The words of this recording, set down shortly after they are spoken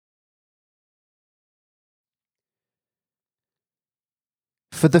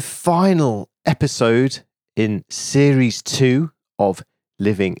for the final episode in Series 2 of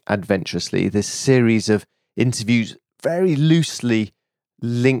Living Adventurously, this series of interviews very loosely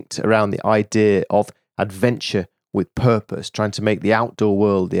linked around the idea of adventure with purpose, trying to make the outdoor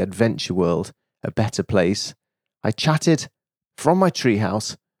world, the adventure world, a better place, I chatted from my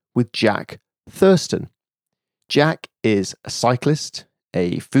treehouse with Jack Thurston. Jack is a cyclist,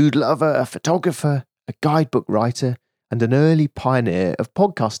 a food lover, a photographer, a guidebook writer, and an early pioneer of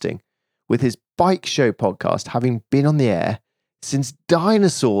podcasting, with his Bike Show podcast having been on the air since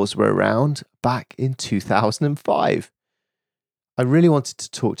dinosaurs were around back in 2005. I really wanted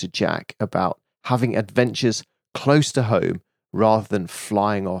to talk to Jack about having adventures close to home rather than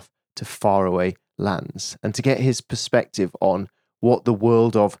flying off to faraway lands, and to get his perspective on what the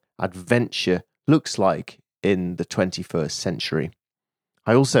world of adventure looks like in the 21st century.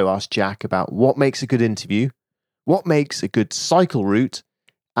 I also asked Jack about what makes a good interview, what makes a good cycle route,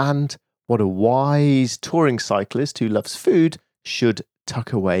 and what a wise touring cyclist who loves food should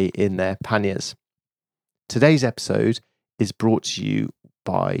tuck away in their panniers. Today's episode is brought to you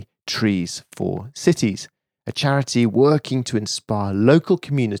by Trees for Cities, a charity working to inspire local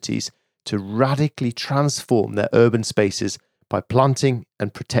communities to radically transform their urban spaces by planting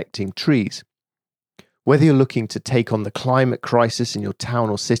and protecting trees. Whether you're looking to take on the climate crisis in your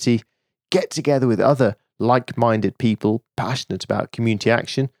town or city, get together with other like-minded people passionate about community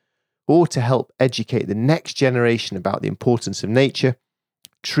action, or to help educate the next generation about the importance of nature,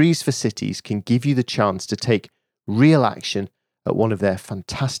 Trees for Cities can give you the chance to take real action at one of their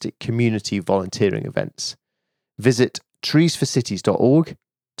fantastic community volunteering events. Visit treesforcities.org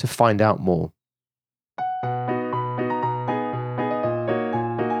to find out more.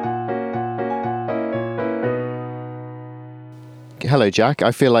 Hello, Jack.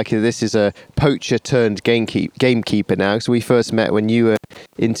 I feel like this is a poacher turned gamekeeper now, because we first met when you were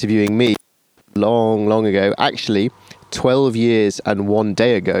interviewing me long ago. Actually, 12 years and 1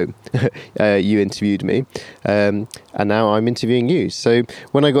 day ago, you interviewed me, and now I'm interviewing you. So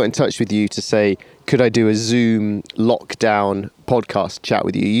when I got in touch with you to say, could I do a Zoom lockdown podcast chat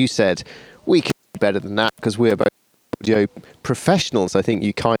with you, you said, we can do better than that because we're both audio professionals. I think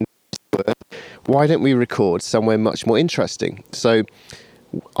you kind of were. Why don't we record somewhere much more interesting? So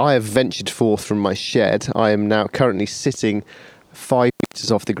I have ventured forth from my shed. I am now currently sitting 5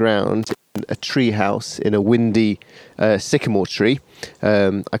 meters off the ground in a tree house in a windy sycamore tree.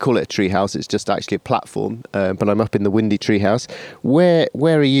 I call it a tree house. It's just actually a platform, but I'm up in the windy tree house. Where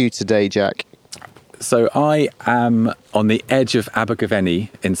are you today, Jack? So I am on the edge of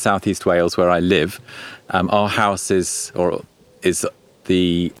Abergavenny in southeast Wales, where I live. Our house is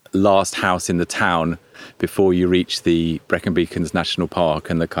the last house in the town before you reach the Brecon Beacons National Park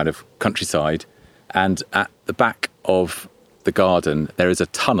and the kind of countryside. And at the back of the garden, there is a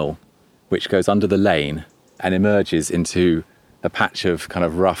tunnel which goes under the lane and emerges into a patch of kind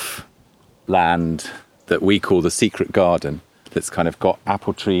of rough land that we call the secret garden, that's kind of got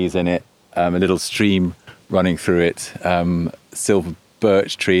apple trees in it, a little stream running through it, silver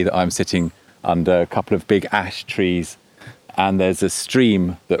birch tree that I'm sitting under, a couple of big ash trees, and there's a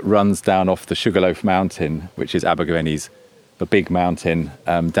stream that runs down off the Sugarloaf Mountain, which is Abergavenny's a big mountain,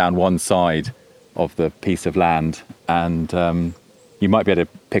 down one side of the piece of land, and you might be able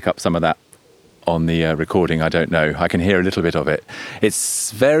to pick up some of that on the recording. I don't know. I can hear a little bit of it.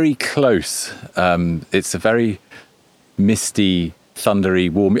 It's very close. It's a very misty, thundery,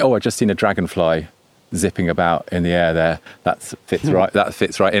 warm. Oh, I've just seen a dragonfly zipping about in the air there. That fits right. That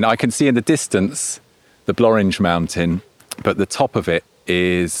fits right in. I can see in the distance the Blorange Mountain, but the top of it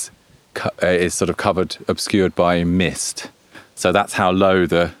is sort of covered, obscured by mist. So that's how low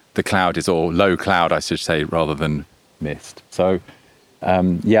the cloud is, or low cloud, I should say, rather than mist. So,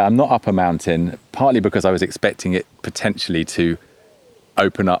 I'm not up a mountain, partly because I was expecting it potentially to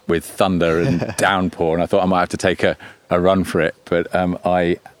open up with thunder and downpour, and I thought I might have to take a run for it. But I'm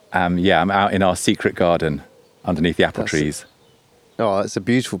out in our secret garden underneath the apple trees. Oh, that's a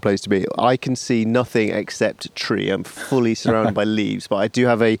beautiful place to be. I can see nothing except a tree. I'm fully surrounded by leaves, but I do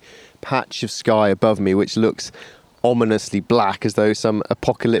have a patch of sky above me which looks ominously black, as though some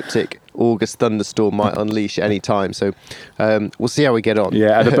apocalyptic August thunderstorm might unleash any time. So we'll see how we get on.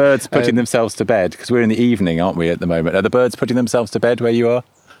 Yeah, are the birds putting themselves to bed? Because we're in the evening, aren't we, at the moment? Are the birds putting themselves to bed where you are?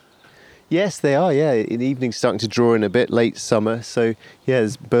 Yes, they are, yeah. In the evening, starting to draw in a bit, late summer. So, yeah,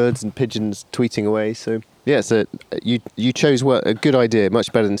 there's birds and pigeons tweeting away. So, yeah, so you chose a good idea,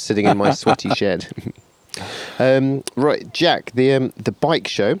 much better than sitting in my sweaty shed. Right, Jack, the Bike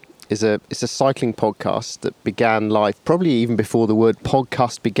Show it's a cycling podcast that began life probably even before the word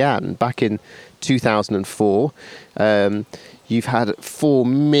podcast began, back in 2004. You've had 4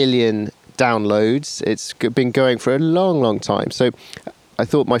 million downloads. It's been going for a long, long time. So I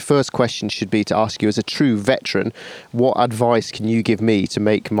thought my first question should be to ask you, as a true veteran, what advice can you give me to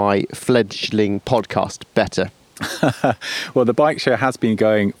make my fledgling podcast better? Well, the Bike Show has been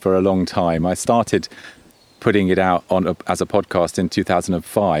going for a long time. I started putting it out as a podcast in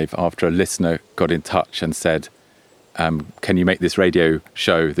 2005 after a listener got in touch and said, can you make this radio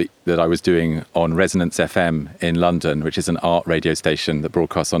show that I was doing on Resonance FM in London, which is an art radio station that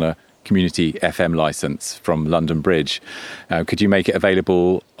broadcasts on a community FM license from London Bridge. Could you make it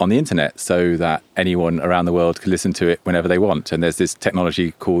available on the internet so that anyone around the world could listen to it whenever they want? And there's this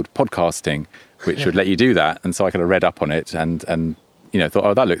technology called podcasting, which would let you do that. And so I kind of read up on it and thought,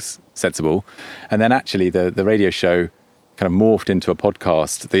 oh, that looks sensible. And then actually the radio show kind of morphed into a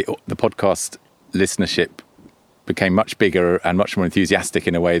podcast. The podcast listenership became much bigger and much more enthusiastic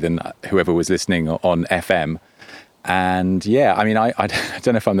in a way than whoever was listening on FM. And yeah, I mean, I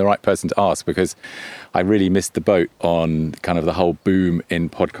don't know if I'm the right person to ask, because I really missed the boat on kind of the whole boom in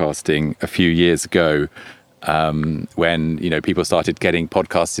podcasting a few years ago, when, people started getting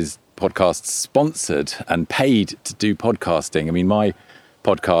podcasts sponsored and paid to do podcasting. I mean, my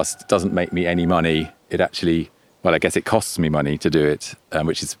podcast doesn't make me any money. It actually, well, I guess it costs me money to do it,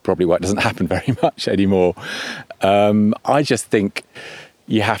 which is probably why it doesn't happen very much anymore. I just think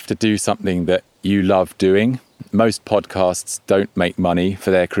you have to do something that you love doing. Most podcasts don't make money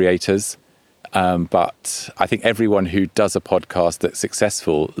for their creators, but I think everyone who does a podcast that's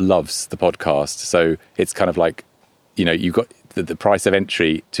successful loves the podcast. So it's kind of like, you've got the price of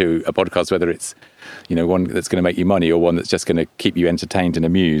entry to a podcast, whether it's, one that's going to make you money or one that's just going to keep you entertained and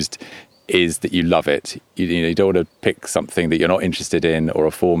amused, is that you love it. You don't want to pick something that you're not interested in, or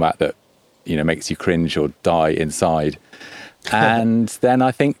a format that, makes you cringe or die inside. And then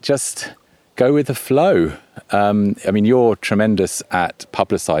I think just go with the flow. I mean, you're tremendous at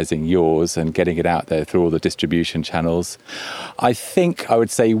publicising yours and getting it out there through all the distribution channels. I think I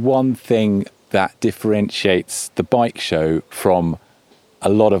would say one thing that differentiates the Bike Show from a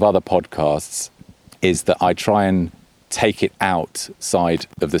lot of other podcasts is that I try and take it outside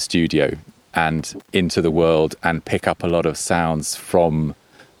of the studio and into the world and pick up a lot of sounds from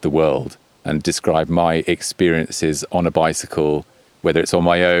the world and describe my experiences on a bicycle, whether it's on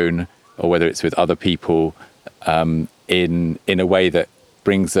my own or whether it's with other people, in a way that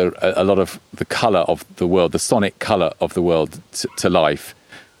brings a lot of the colour of the world, the sonic colour of the world to life,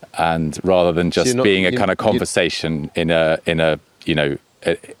 and rather than just being a kind of conversation in a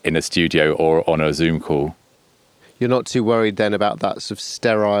studio or on a Zoom call. You're not too worried then about that sort of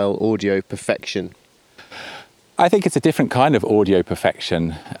sterile audio perfection? I think it's a different kind of audio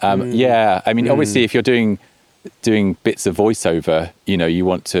perfection. Yeah, I mean, obviously, if you're doing bits of voiceover, you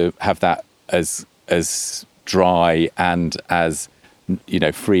want to have that as dry and as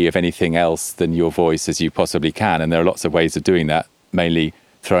free of anything else than your voice as you possibly can. And there are lots of ways of doing that, mainly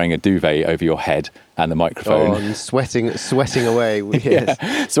throwing a duvet over your head and the microphone. Oh, and sweating away. Yes.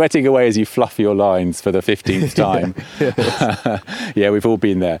 Yeah, sweating away as you fluff your lines for the 15th time. Yeah, we've all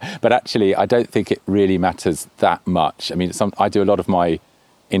been there. But actually, I don't think it really matters that much. I mean, I do a lot of my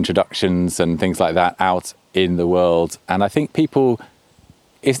introductions and things like that out in the world. And I think people,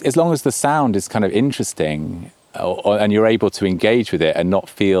 as long as the sound is kind of interesting and you're able to engage with it and not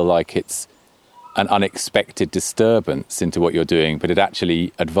feel like it's an unexpected disturbance into what you're doing, but it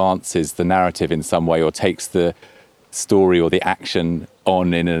actually advances the narrative in some way or takes the story or the action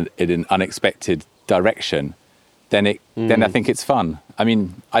on in an unexpected direction, then I think it's fun. I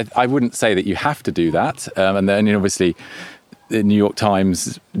mean, I wouldn't say that you have to do that. And then obviously the New York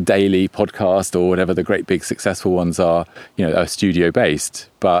Times daily podcast or whatever the great big successful ones are, are studio based.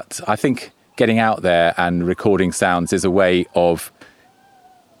 But I think getting out there and recording sounds is a way of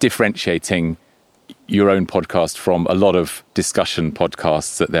differentiating your own podcast from a lot of discussion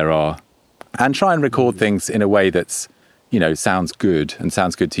podcasts that there are, and try and record things in a way that's, sounds good and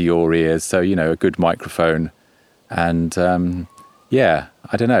sounds good to your ears. So, a good microphone. And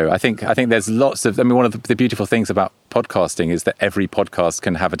I don't know. I think there's lots of, one of the beautiful things about podcasting is that every podcast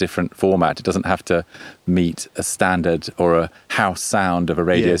can have a different format. It doesn't have to meet a standard or a house sound of a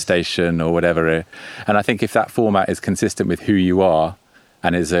radio station or whatever. And I think if that format is consistent with who you are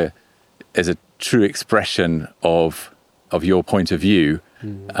and is a true expression of your point of view,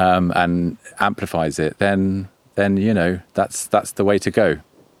 and amplifies it, then that's the way to go.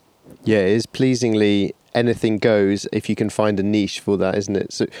 Yeah, it is pleasingly anything goes if you can find a niche for that, isn't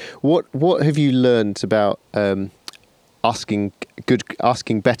it? So what have you learned about asking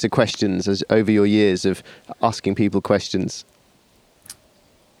better questions as over your years of asking people questions?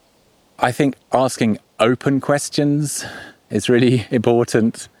 I think asking open questions is really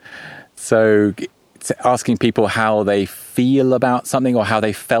important. So asking people how they feel about something or how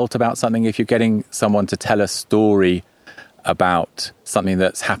they felt about something. If you're getting someone to tell a story about something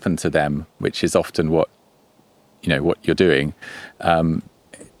that's happened to them, which is often what you're doing,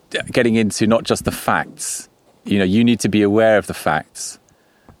 getting into not just the facts. You need to be aware of the facts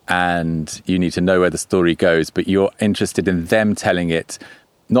and you need to know where the story goes, but you're interested in them telling it,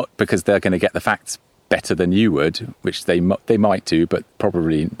 not because they're going to get the facts better than you would, which they might do, but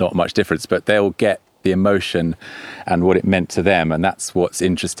probably not much difference, but they'll get the emotion and what it meant to them. And that's what's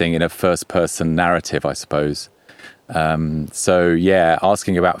interesting in a first person narrative, I suppose.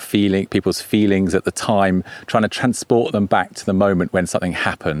 Asking about people's feelings at the time, trying to transport them back to the moment when something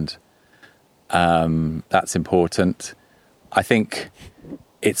happened. That's important. I think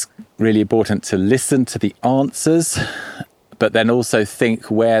it's really important to listen to the answers, but then also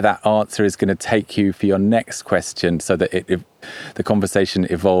think where that answer is going to take you for your next question, so that the conversation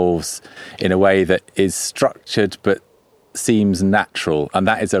evolves in a way that is structured but seems natural. And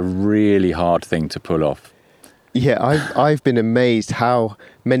that is a really hard thing to pull off. Yeah, I've been amazed how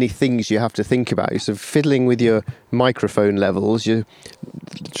many things you have to think about. You're sort of fiddling with your microphone levels. You're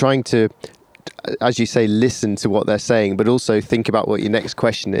trying to, as you say, listen to what they're saying, but also think about what your next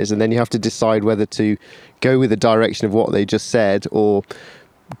question is. And then you have to decide whether to go with the direction of what they just said or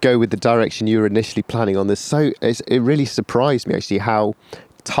go with the direction you were initially planning on. It really surprised me, actually, how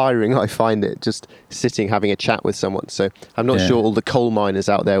tiring I find it just sitting having a chat with someone. So I'm not sure all the coal miners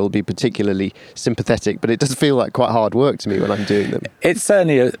out there will be particularly sympathetic, but it does feel like quite hard work to me when I'm doing them. It's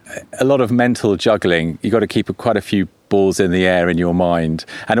certainly a lot of mental juggling. You've got to keep quite a few balls in the air in your mind.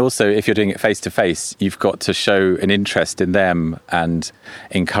 And also, if you're doing it face to face, you've got to show an interest in them and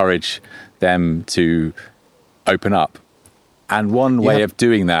encourage them to open up. And one way of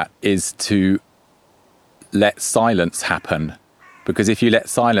doing that is to let silence happen. Because if you let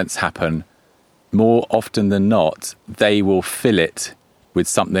silence happen, more often than not, they will fill it with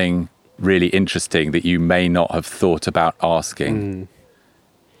something really interesting that you may not have thought about asking.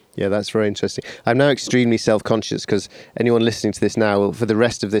 Yeah, that's very interesting. I'm now extremely self-conscious because anyone listening to this now, for the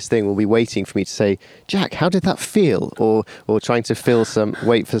rest of this thing, will be waiting for me to say, Jack, how did that feel? Or trying to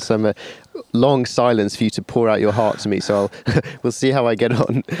wait for some long silence for you to pour out your heart to me. So we'll see how I get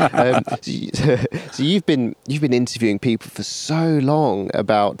on. So you've been interviewing people for so long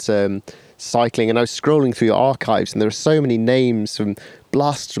about cycling, and I was scrolling through your archives, and there are so many names from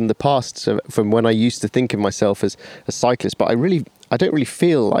blasts from the past, from when I used to think of myself as a cyclist, but I don't really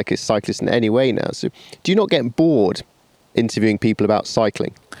feel like a cyclist in any way now. So do you not get bored interviewing people about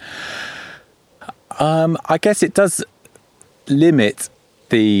cycling? I guess it does limit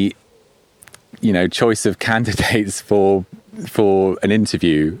the choice of candidates for an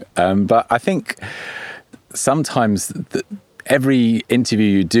interview. But I think sometimes every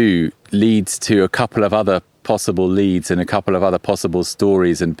interview you do leads to a couple of other possible leads and a couple of other possible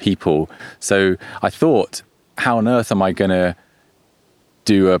stories and people. So I thought, how on earth am I going to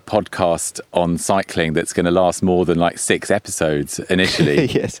do a podcast on cycling that's going to last more than like 6 episodes initially?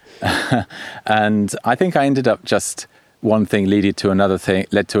 Yes. And I think I ended up just one thing led to another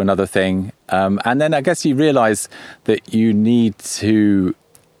thing. And then I guess you realize that you need to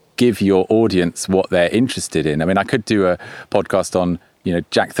give your audience what they're interested in. I mean, I could do a podcast on,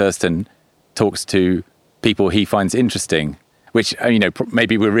 Jack Thurston talks to people he finds interesting, which,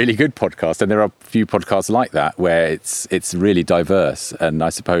 maybe we're a really good podcast. And there are a few podcasts like that where it's really diverse. And I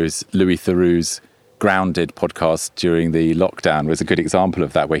suppose Louis Theroux's Grounded podcast during the lockdown was a good example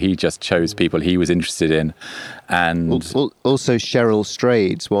of that, where he just chose people he was interested in. And also Cheryl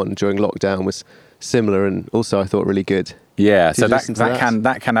Strade's one during lockdown was similar, and also I thought really good. Yeah, so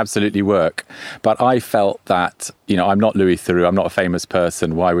that can absolutely work. But I felt that, I'm not Louis Theroux, I'm not a famous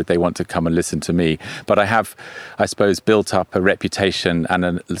person. Why would they want to come and listen to me? But I have, I suppose, built up a reputation and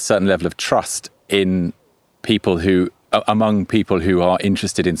a certain level of trust in among people who are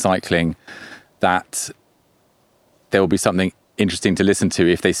interested in cycling, that there will be something interesting to listen to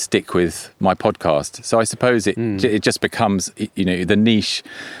if they stick with my podcast. So I suppose it just becomes, the niche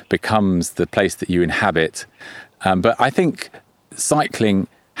becomes the place that you inhabit. But I think cycling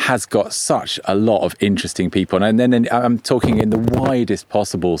has got such a lot of interesting people. And then I'm talking in the widest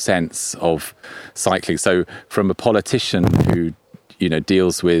possible sense of cycling. So from a politician who,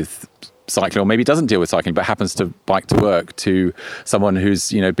 deals with cycling, or maybe doesn't deal with cycling but happens to bike to work, to someone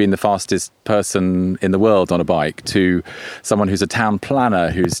who's been the fastest person in the world on a bike, to someone who's a town planner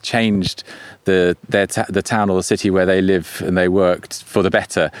who's changed the town or the city where they live and they worked for the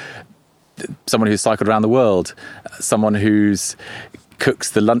better, someone who's cycled around the world, someone who's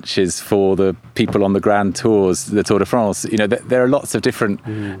cooks the lunches for the people on the Grand Tours, the Tour de France. There are lots of different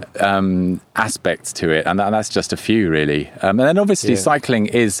aspects to it, and that's just a few, really. And then obviously cycling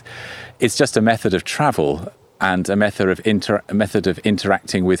it's just a method of travel and a method of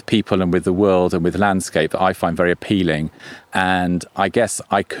interacting with people and with the world and with landscape that I find very appealing. And I guess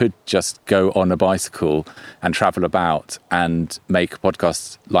I could just go on a bicycle and travel about and make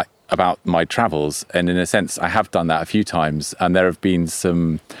podcasts about my travels, and in a sense I have done that a few times, and there have been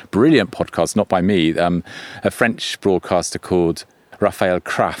some brilliant podcasts, not by me. A French broadcaster called Raphael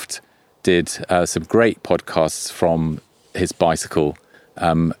Kraft did some great podcasts from his bicycle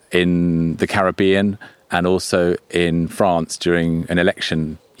in the Caribbean and also in France during an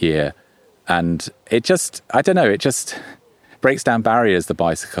election year, and it just breaks down barriers, the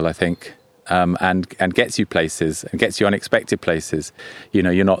bicycle, I think. And gets you places and gets you unexpected places.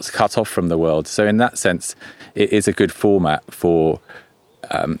 You're not cut off from the world. So in that sense, it is a good format for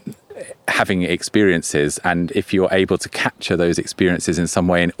having experiences. And if you're able to capture those experiences in some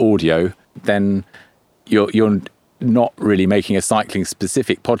way in audio, then you're not really making a cycling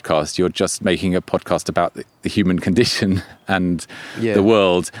specific podcast. You're just making a podcast about the human condition and the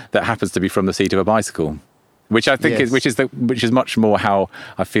world that happens to be from the seat of a bicycle. Which I think which is much more how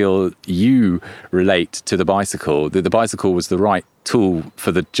I feel you relate to the bicycle. The bicycle was the right tool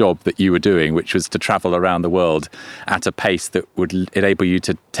for the job that you were doing, which was to travel around the world at a pace that would enable you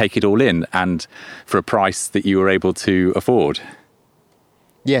to take it all in, and for a price that you were able to afford.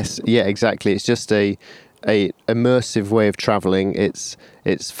 Yes, yeah, exactly. It's just a immersive way of traveling. It's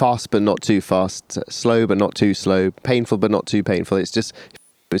fast but not too fast, slow but not too slow, painful but not too painful. It's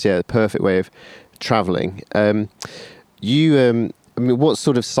the perfect way of traveling. What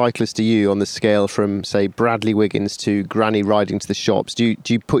sort of cyclist are you on the scale from, say, Bradley Wiggins to granny riding to the shops? Do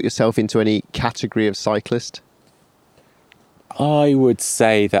you put yourself into any category of cyclist? I would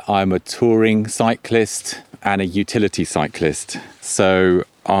say that I'm a touring cyclist and a utility cyclist. So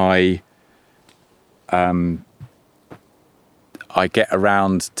I get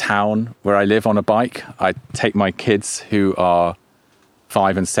around town where I live on a bike. I take my kids, who are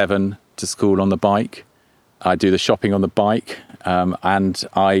 5 and 7, to school on the bike. I do the shopping on the bike, and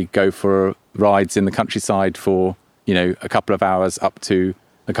I go for rides in the countryside for a couple of hours up to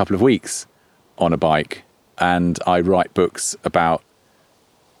a couple of weeks on a bike. And I write books about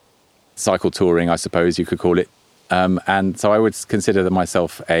cycle touring, I suppose you could call it. And so I would consider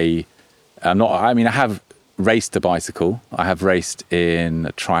myself I have raced a bicycle. I have raced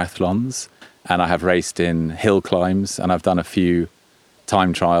in triathlons, and I have raced in hill climbs, and I've done a few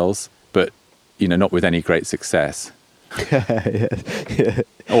time trials, but not with any great success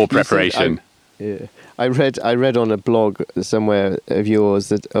or preparation. I read on a blog somewhere of yours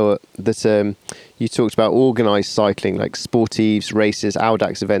that you talked about organised cycling, like sportives, races,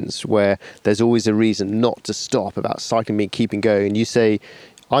 Audax events, where there's always a reason not to stop, about cycling keeping going. And you say,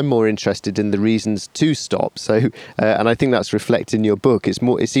 I'm more interested in the reasons to stop. So, and I think that's reflected in your book.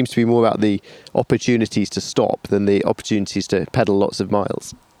 It seems to be more about the opportunities to stop than the opportunities to pedal lots of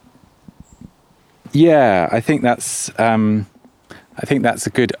miles. Yeah, I think that's a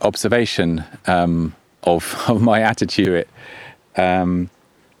good observation of my attitude. I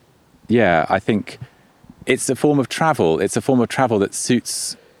think it's a form of travel. It's a form of travel that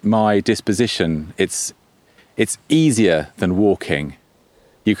suits my disposition. It's easier than walking.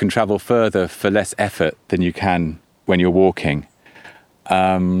 You can travel further for less effort than you can when you're walking.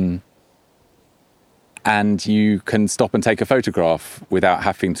 And you can stop and take a photograph without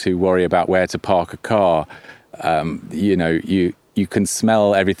having to worry about where to park a car. You can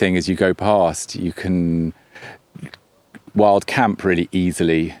smell everything as you go past. You can wild camp really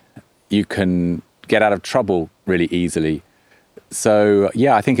easily. You can get out of trouble really easily. So,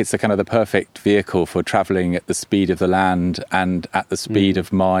 I think it's the perfect vehicle for travelling at the speed of the land and at the speed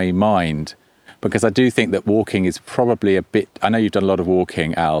of my mind. Because I do think that walking is probably a bit... I know you've done a lot of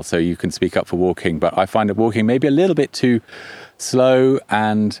walking, Al, so you can speak up for walking, but I find that walking maybe a little bit too slow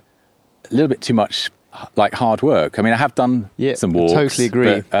and a little bit too much like hard work. I mean, I have done some walks. I totally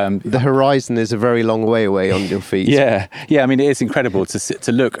agree. But, the horizon is a very long way away on your feet. Yeah. I mean, it is incredible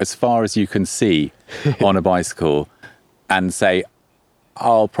to look as far as you can see on a bicycle and say,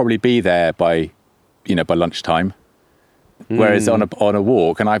 I'll probably be there by lunchtime. Whereas on a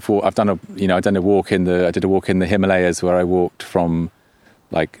walk, and I did a walk in the Himalayas, where I walked from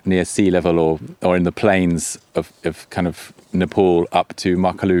like near sea level or in the plains of kind of Nepal up to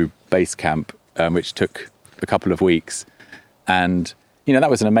Makalu base camp, which took a couple of weeks. And, that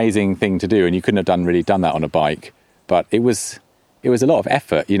was an amazing thing to do. And you couldn't have really done that on a bike, but it was a lot of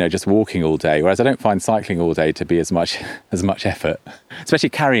effort, just walking all day. Whereas I don't find cycling all day to be as much effort, especially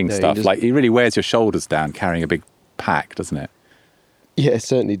carrying stuff. Like it really wears your shoulders down carrying a big pack, doesn't it? Yeah, it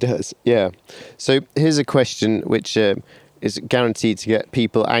certainly does. Yeah. So here's a question which is guaranteed to get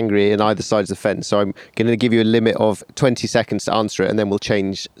people angry on either side of the fence. So I'm going to give you a limit of 20 seconds to answer it, and then we'll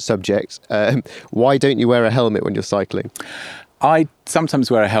change subjects. Why don't you wear a helmet when you're cycling? I sometimes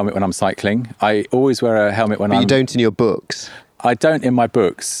wear a helmet when I'm cycling. I always wear a helmet when But you don't in your books? I don't in my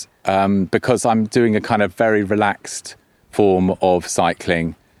books because I'm doing a kind of very relaxed form of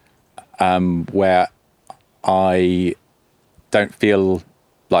cycling where I don't feel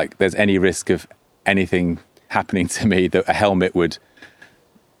like there's any risk of anything happening to me that a helmet would,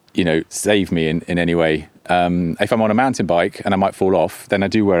 save me in any way. If I'm on a mountain bike and I might fall off, then I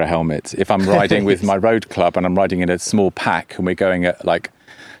do wear a helmet. If I'm riding with my road club and I'm riding in a small pack and we're going at the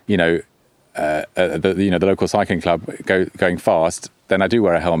local cycling club going fast, then I do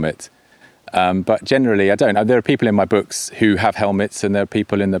wear a helmet. But generally I don't. There are people in my books who have helmets and there are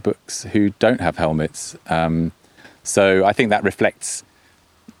people in the books who don't have helmets. So I think that reflects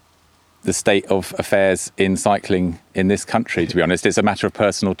the state of affairs in cycling in this country, to be honest. It's a matter of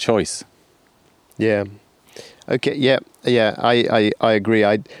personal choice. Yeah. Okay. Yeah. I agree.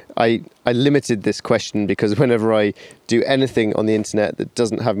 I limited this question because whenever I do anything on the internet that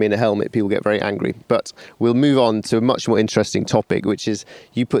doesn't have me in a helmet, people get very angry. But we'll move on to a much more interesting topic, which is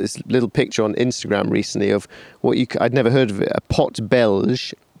you put this little picture on Instagram recently of I'd never heard of it, a Pot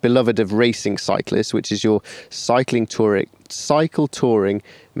Belge, beloved of racing cyclists, which is your cycle touring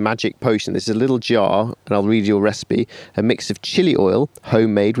magic potion. This is a little jar, and I'll read you a recipe. A mix of chili oil,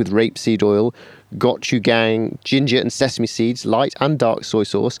 homemade with rapeseed oil, gochujang, ginger and sesame seeds, light and dark soy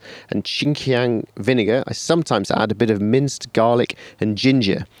sauce, and xinjiang vinegar. I sometimes add a bit of minced garlic and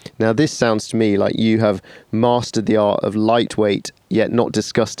ginger. Now, this sounds to me like you have mastered the art of lightweight, yet not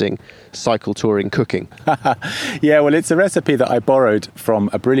disgusting, cycle touring cooking. Yeah, well, it's a recipe that I borrowed from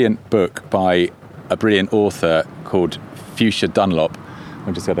a brilliant book by a brilliant author called Fuchsia Dunlop.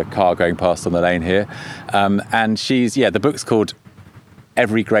 I've just got a car going past on the lane here. And the book's called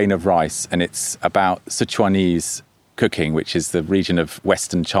Every Grain of Rice, and it's about Sichuanese cooking, which is the region of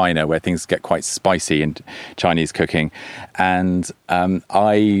Western China where things get quite spicy in Chinese cooking. And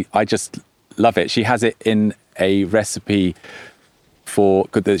I just love it. She has it in a recipe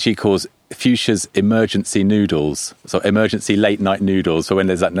that she calls Fuchsia's emergency noodles, so emergency late night noodles for when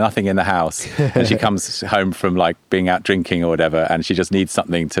there's nothing in the house and she comes home from being out drinking or whatever, and she just needs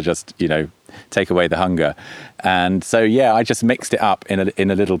something to just take away the hunger. And so I just mixed it up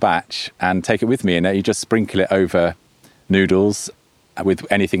in a little batch and take it with me, and you just sprinkle it over noodles with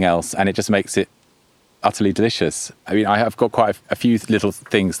anything else, and it just makes it utterly delicious. I mean, I have got quite a few little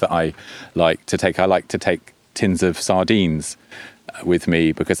things that I like to take. I like to take tins of sardines with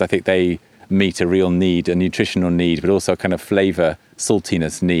me because I think they meet a real need, a nutritional need, but also a kind of flavour,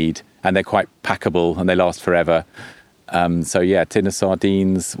 saltiness need, and they're quite packable and they last forever. Tin of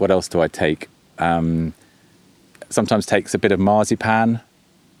sardines. What else do I take? Sometimes takes a bit of marzipan.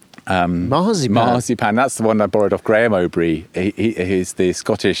 Marzipan. That's the one I borrowed off Graham Aubrey. He's the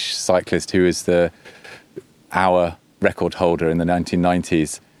Scottish cyclist who is the hour record holder in the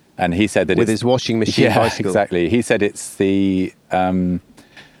 1990s. And he said that with his washing machine bicycle. Exactly. He said it's the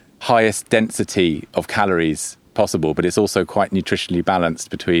highest density of calories possible, but it's also quite nutritionally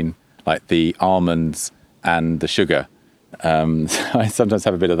balanced between the almonds and the sugar. So I sometimes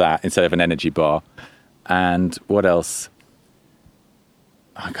have a bit of that instead of an energy bar. And what else?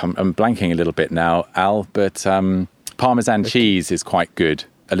 I'm blanking a little bit now, Al, but Parmesan cheese is quite good.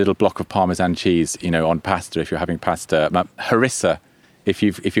 A little block of Parmesan cheese, on pasta if you're having pasta. Harissa. If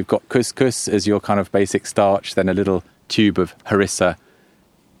you've got couscous as your kind of basic starch, then a little tube of harissa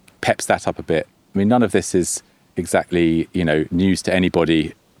peps that up a bit. I mean, none of this is exactly, news to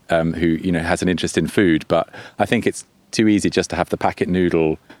anybody who, has an interest in food, but I think it's too easy just to have the packet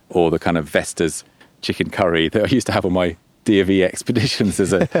noodle or the kind of Vesta's chicken curry that I used to have on my D.A.V. expeditions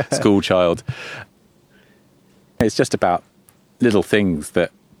as a school child. It's just about little things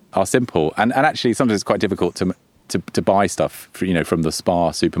that are simple. And actually, sometimes it's quite difficult to buy stuff, from the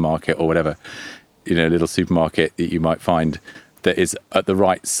Spar supermarket or whatever, little supermarket that you might find that is at the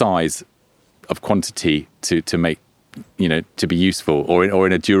right size of quantity to make, to be useful, or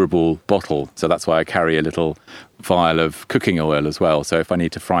in a durable bottle. So that's why I carry a little vial of cooking oil as well. So if I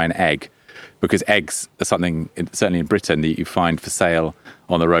need to fry an egg, because eggs are something, certainly in Britain, that you find for sale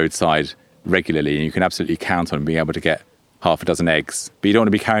on the roadside regularly, and you can absolutely count on being able to get half a dozen eggs, but you don't want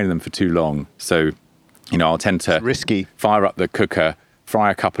to be carrying them for too long. So, I'll tend to risky. Fire up the cooker,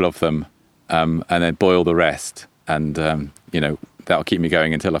 fry a couple of them, and then boil the rest. And, that'll keep me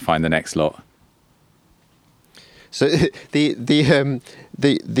going until I find the next lot. So the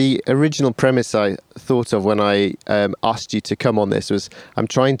original premise I thought of when I asked you to come on this was, I'm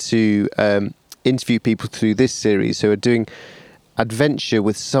trying to interview people through this series who are doing adventure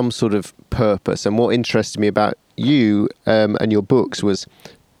with some sort of purpose. And what interested me about you and your books was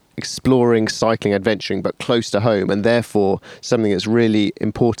exploring cycling, adventuring, but close to home, and therefore something that's really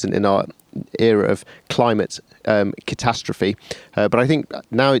important in our era of climate catastrophe. But I think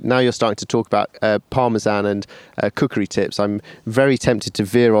now you're starting to talk about parmesan and cookery tips. I'm very tempted to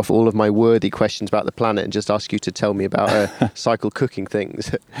veer off all of my worthy questions about the planet and just ask you to tell me about cycle cooking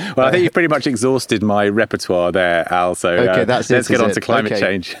things. Well, I think you've pretty much exhausted my repertoire there, Al. So okay, let's get on to climate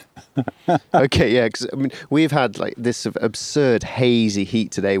change. Okay, yeah, because we've had like this absurd hazy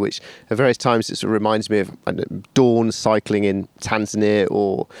heat today, which at various times it sort of reminds me of dawn cycling in Tanzania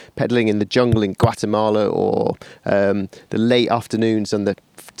or pedaling in the jungle in Guatemala, or the late afternoons on the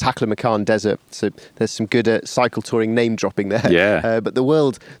Taklamakan Desert. So there's some good cycle touring name dropping there. Yeah. But the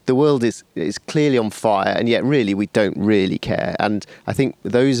world is clearly on fire, and yet really we don't really care. And I think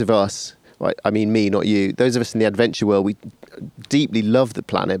those of us, I mean me, not you, those of us in the adventure world, we deeply love the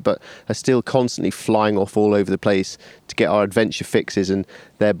planet, but are still constantly flying off all over the place to get our adventure fixes and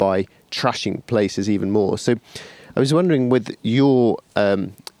thereby trashing places even more. So I was wondering, with your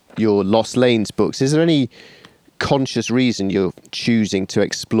Lost Lanes books, is there any conscious reason you're choosing to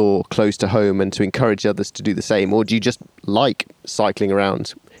explore close to home and to encourage others to do the same? Or do you just like cycling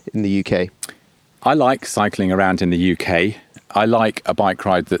around in the UK? I like cycling around in the UK. I like a bike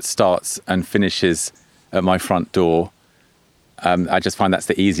ride that starts and finishes at my front door. I just find that's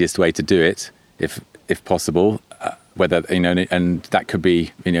the easiest way to do it, if possible. Whether and that could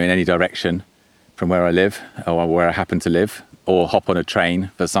be in any direction from where I live or where I happen to live, or hop on a train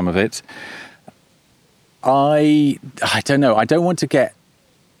for some of it. I don't know. I don't want to get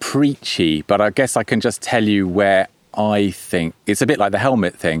preachy, but I guess I can just tell you where I think it's a bit like the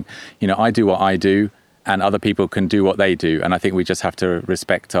helmet thing. I do what I do, and other people can do what they do. And I think we just have to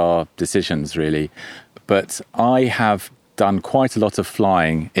respect our decisions, really. But I have done quite a lot of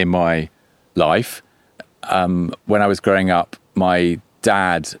flying in my life. When I was growing up, my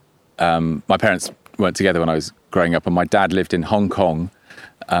parents weren't together when I was growing up, and my dad lived in Hong Kong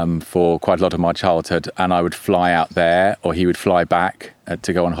for quite a lot of my childhood, and I would fly out there, or he would fly back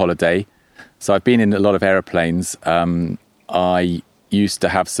to go on holiday. So I've been in a lot of aeroplanes. I used to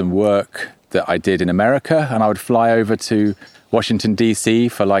have some work that I did in America, and I would fly over to Washington, D.C.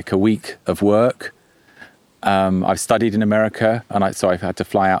 for like a week of work. I've studied in America, and so I've had to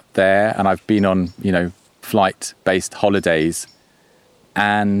fly out there, and I've been on, flight-based holidays.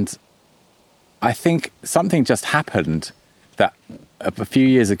 And I think something just happened that a few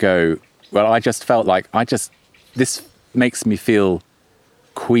years ago, well, I just felt like this makes me feel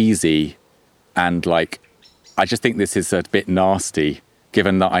queasy, and like, I just think this is a bit nasty,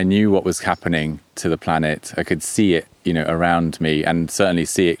 given that I knew what was happening to the planet. I could see it, around me, and certainly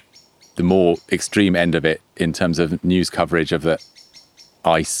see it, the more extreme end of it, in terms of news coverage of the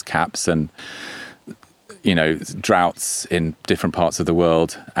ice caps and, droughts in different parts of the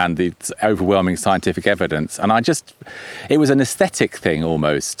world, and the overwhelming scientific evidence. And it was an aesthetic thing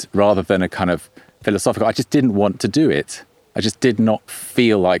almost, rather than a kind of philosophical. I just didn't want to do it. I just did not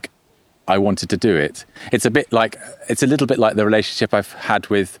feel like I wanted to do it. It's a little bit like the relationship I've had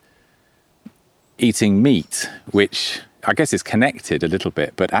with eating meat, which I guess is connected a little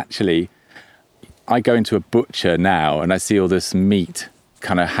bit, but actually I go into a butcher now and I see all this meat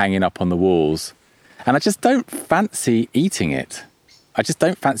kind of hanging up on the walls, and I just don't fancy eating it. I just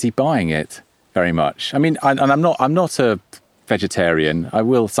don't fancy buying it very much. I mean, I'm not a vegetarian. I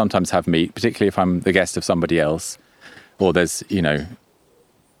will sometimes have meat, particularly if I'm the guest of somebody else, or there's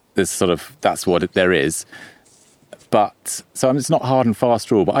that's what there is. But so it's not hard and fast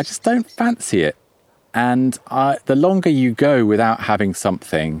rule, but I just don't fancy it. And the longer you go without having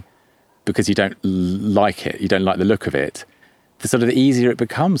something because you don't like it, you don't like the look of it, the easier it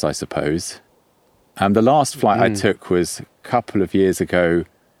becomes, I suppose. The last flight I took was a couple of years ago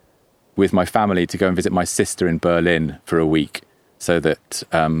with my family to go and visit my sister in Berlin for a week, so that,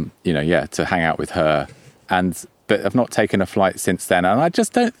 to hang out with her. But I've not taken a flight since then, and I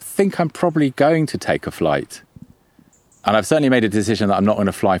just don't think I'm probably going to take a flight. And I've certainly made a decision that I'm not going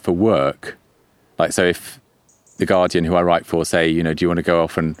to fly for work. So if The Guardian, who I write for, say, do you want to go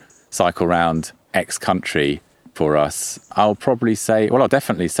off and cycle round X country for us, I'll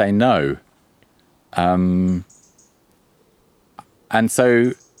definitely say no. And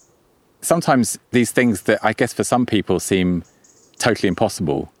so sometimes these things that I guess for some people seem totally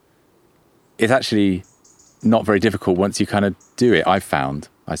impossible, it's actually not very difficult once you kind of do it, I've found,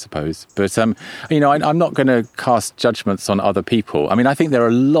 I suppose. But, I'm not going to cast judgments on other people. I mean, I think there are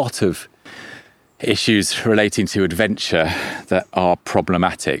a lot of issues relating to adventure that are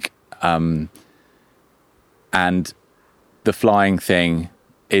problematic. And the flying thing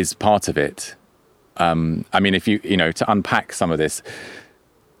is part of it. I mean, if to unpack some of this,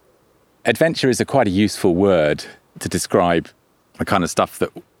 adventure is quite a useful word to describe the kind of stuff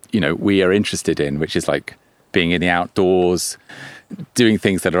that, we are interested in, which is like being in the outdoors, doing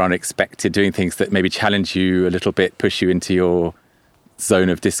things that are unexpected, doing things that maybe challenge you a little bit, push you into your zone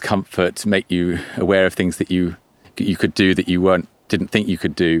of discomfort, make you aware of things that you could do that you didn't think you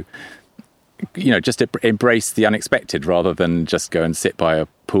could do. Just embrace the unexpected rather than just go and sit by a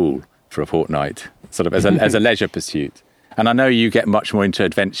pool for a fortnight, sort of as a leisure pursuit. And I know you get much more into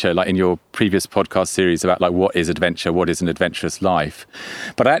adventure, like in your previous podcast series about like what is adventure, what is an adventurous life.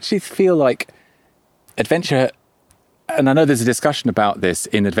 But I actually feel like adventure, and I know there's a discussion about this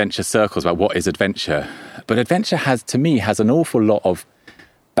in adventure circles about what is adventure, but adventure has an awful lot of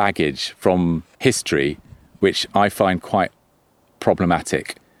baggage from history, which I find quite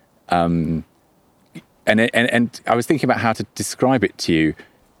problematic. And I was thinking about how to describe it to you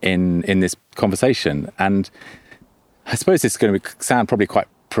in this conversation. And I suppose this is going to sound probably quite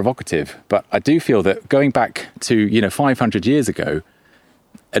provocative, but I do feel that going back to, 500 years ago,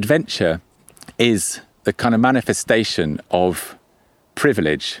 adventure is the kind of manifestation of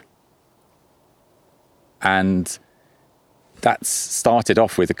privilege. And that's started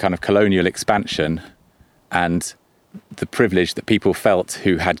off with a kind of colonial expansion and the privilege that people felt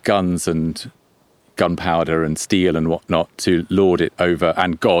who had guns and gunpowder and steel and whatnot to lord it over,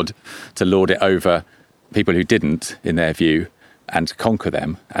 and God to lord it over people who didn't, in their view, and conquer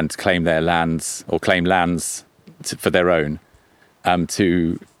them and claim their lands or claim lands for their own. And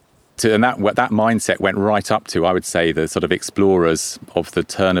that mindset went right up to, I would say, the sort of explorers of the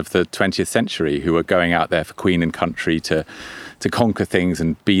turn of the 20th century who were going out there for Queen and country to conquer things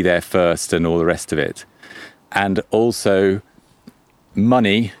and be there first and all the rest of it. And also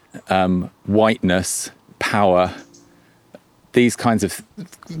money, whiteness, power, these kinds of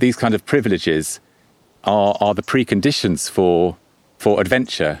privileges are the preconditions for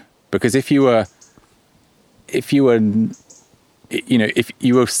adventure. Because if you were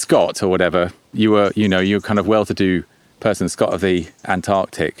Scott or whatever, you're kind of well-to-do person, Scott of the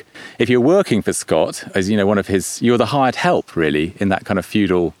Antarctic. If you're working for Scott as you're the hired help really in that kind of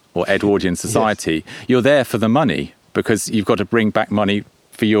feudal or Edwardian society. Yes. You're there for the money because you've got to bring back money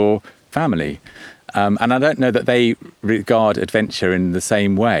for your family. And I don't know that they regard adventure in the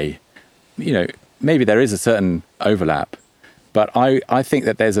same way. Maybe there is a certain overlap, but I think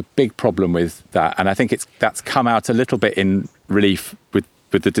that there's a big problem with that. And I think that's come out a little bit in relief with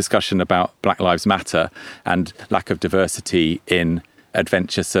the discussion about Black Lives Matter and lack of diversity in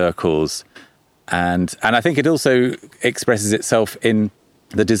adventure circles. And I think it also expresses itself in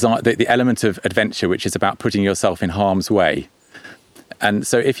the element of adventure, which is about putting yourself in harm's way. And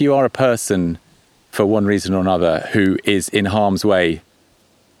so if you are a person, for one reason or another, who is in harm's way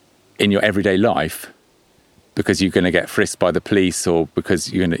in your everyday life, because you're going to get frisked by the police or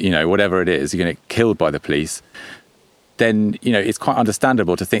because you're going to, whatever it is, you're going to get killed by the police, then, it's quite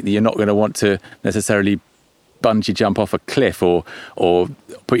understandable to think that you're not going to want to necessarily bungee jump off a cliff or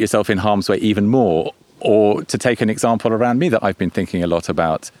put yourself in harm's way even more. Or to take an example around me that I've been thinking a lot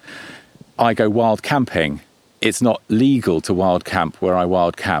about, I go wild camping. It's not legal to wild camp where I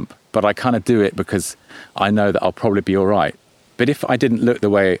wild camp, but I kind of do it because I know that I'll probably be all right. But if I didn't look the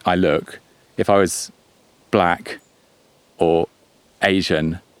way I look, if I was black or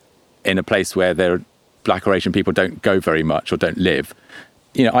Asian in a place where black or Asian people don't go very much or don't live,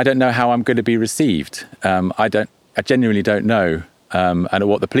 I don't know how I'm going to be received. I genuinely don't know. And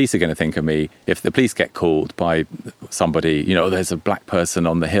what the police are going to think of me if the police get called by somebody, there's a black person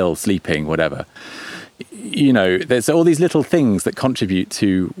on the hill sleeping, whatever. There's all these little things that contribute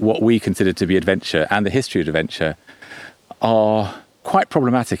to what we consider to be adventure, and the history of adventure are quite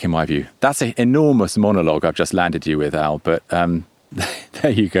problematic in my view. That's an enormous monologue I've just landed you with, Al, but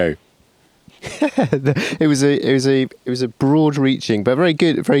there you go. It was a broad-reaching but very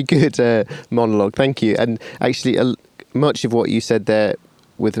good monologue. Thank you. And actually, much of what you said there,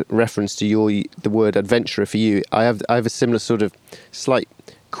 with reference to the word adventurer for you, I have a similar sort of slight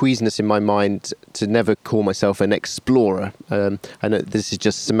queasiness in my mind to never call myself an explorer. I know this is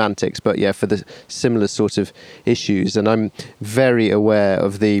just semantics, but yeah, for the similar sort of issues. And I'm very aware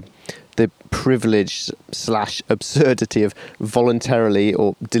of the privilege / absurdity of voluntarily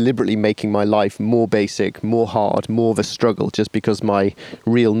or deliberately making my life more basic, more hard, more of a struggle, just because my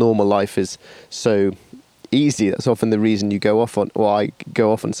real normal life is so easy. That's often the reason you go off on, or I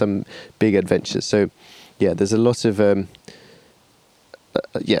go off on some big adventures. So yeah, there's a lot of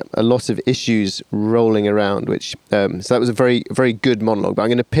issues rolling around, which so that was a very, very good monologue, but I'm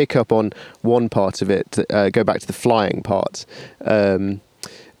going to pick up on one part of it, go back to the flying part.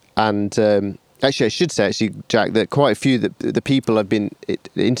 Actually, I should say, Jack, that quite a few the people I've been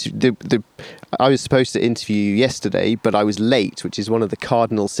I was supposed to interview you yesterday, but I was late, which is one of the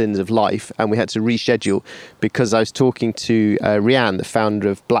cardinal sins of life, and we had to reschedule because I was talking to Rianne, the founder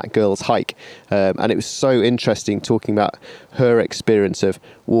of Black Girls Hike, and it was so interesting talking about her experience of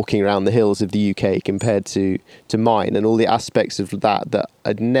walking around the hills of the UK compared to mine, and all the aspects of that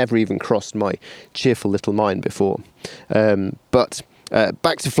had never even crossed my cheerful little mind before. But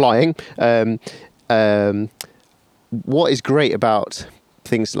back to flying. What is great about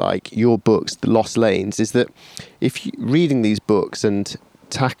things like your books, The Lost Lanes, is that if you reading these books and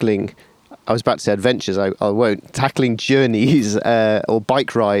tackling, I was about to say adventures, I won't, tackling journeys or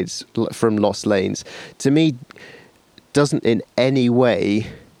bike rides from Lost Lanes, to me, doesn't in any way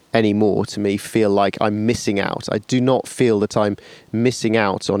anymore to me feel like I'm missing out. I do not feel that I'm missing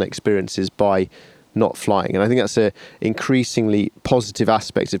out on experiences by not flying. And I think that's a increasingly positive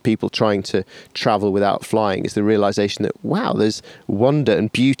aspect of people trying to travel without flying, is the realization that, wow, there's wonder and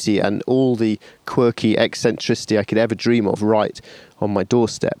beauty and all the quirky eccentricity I could ever dream of right on my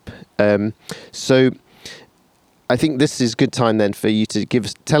doorstep. So I think this is a good time then for you to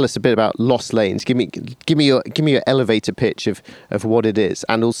tell us a bit about Lost Lanes. Give me your elevator pitch of what it is,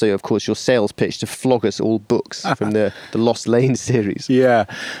 and also, of course, your sales pitch to flog us all books from the Lost Lanes series. Yeah,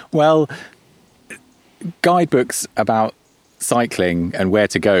 well, guidebooks about cycling and where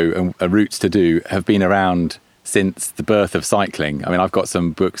to go and routes to do have been around since the birth of cycling. I mean, I've got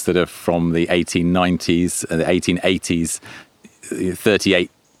some books that are from the 1890s and the 1880s, 38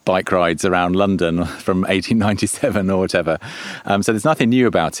 bike rides around London from 1897 or whatever. So there's nothing new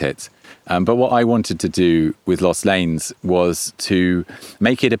about it. But what I wanted to do with Lost Lanes was to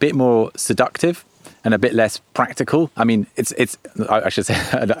make it a bit more seductive and a bit less practical. I mean, I should say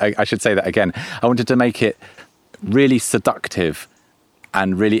that again. I wanted to make it really seductive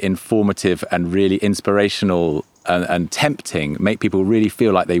and really informative and really inspirational and tempting, make people really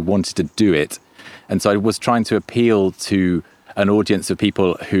feel like they wanted to do it. And so I was trying to appeal to an audience of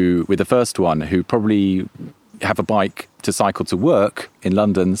people who, with the first one, who probably have a bike to cycle to work in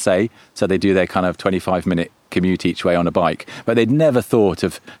London, say, so they do their kind of 25-minute commute each way on a bike, but they'd never thought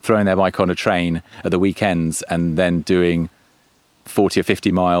of throwing their bike on a train at the weekends and then doing 40 or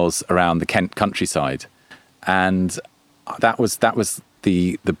 50 miles around the Kent countryside. And that was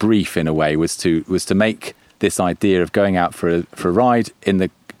the brief, in a way, was to make this idea of going out for a ride in the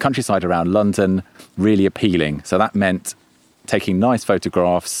countryside around London really appealing. So that meant taking nice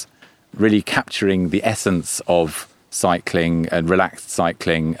photographs, really capturing the essence of cycling and relaxed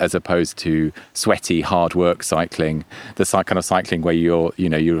cycling, as opposed to sweaty, hard work cycling, the kind of cycling where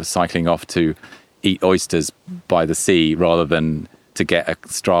you're cycling off to eat oysters by the sea rather than to get a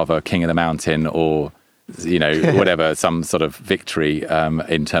Strava King of the Mountain or whatever, some sort of victory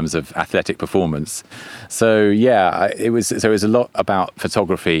in terms of athletic performance. So yeah, it was a lot about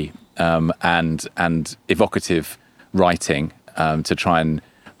photography and evocative writing to try and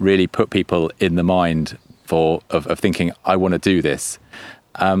really put people in the mind of thinking, I want to do this.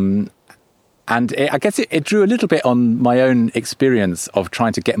 And I guess it drew a little bit on my own experience of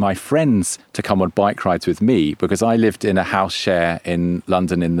trying to get my friends to come on bike rides with me, because I lived in a house share in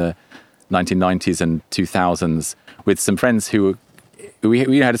London in the 1990s and 2000s with some friends who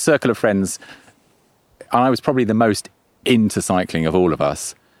we had a circle of friends, and I was probably the most into cycling of all of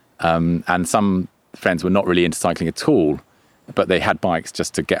us. And some friends were not really into cycling at all, but they had bikes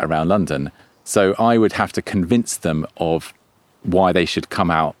just to get around London. So I would have to convince them of why they should come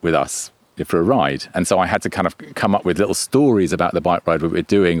out with us for a ride. And so I had to kind of come up with little stories about the bike ride we were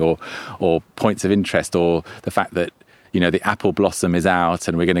doing, or points of interest, or the fact that, the apple blossom is out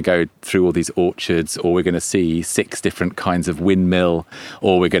and we're going to go through all these orchards, or we're going to see 6 different kinds of windmill,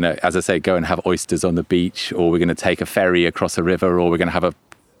 or we're going to, as I say, go and have oysters on the beach, or we're going to take a ferry across a river, or we're going to have a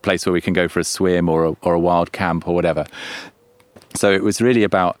place where we can go for a swim or a wild camp or whatever. So it was really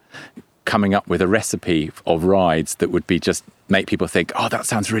about coming up with a recipe of rides that would be just make people think, oh, that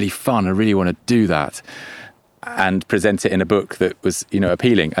sounds really fun, I really want to do that. and present it in a book that was,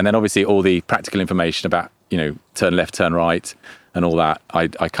 appealing. And then obviously all the practical information about, turn left, turn right and all that, I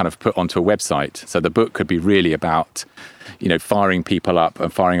kind of put onto a website. So the book could be really about, firing people up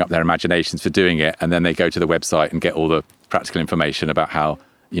and firing up their imaginations for doing it. And then they go to the website and get all the practical information about how,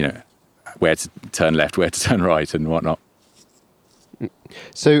 where to turn left, where to turn right and whatnot.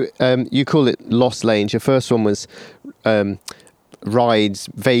 So you call it Lost Lanes. Your first one was rides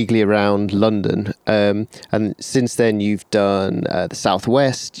vaguely around London. And since then you've done the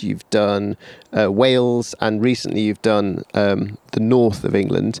Southwest, you've done Wales, and recently you've done the north of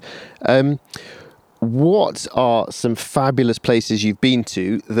England. What are some fabulous places you've been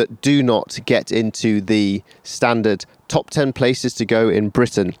to that do not get into the standard top 10 places to go in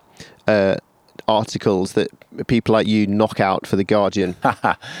Britain articles that people like you knock out for The Guardian?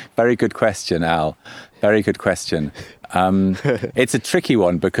 Very good question, Al. Very good question. It's a tricky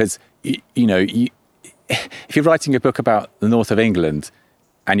one because, if you're writing a book about the north of England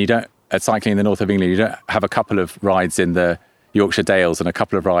and you don't, cycling in the north of England, you don't have a couple of rides in the Yorkshire Dales and a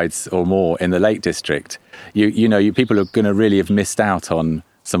couple of rides or more in the Lake District, people are going to really have missed out on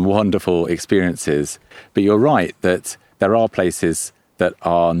some wonderful experiences. But you're right that there are places that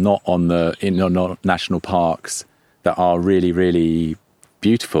are not on not national parks that are really, really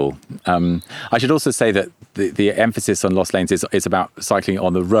beautiful. I should also say that the emphasis on Lost Lanes is about cycling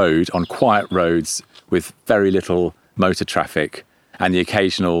on the road, on quiet roads with very little motor traffic and the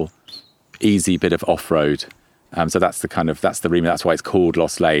occasional easy bit of off-road. So that's the remit. That's why it's called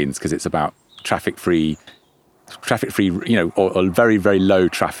Lost Lanes, because it's about traffic-free, or very, very low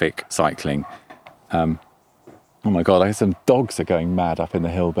traffic cycling. Oh my God, some dogs are going mad up in the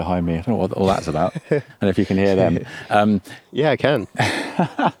hill behind me. I don't know what all that's about. I don't know if you can hear them. Yeah, I can.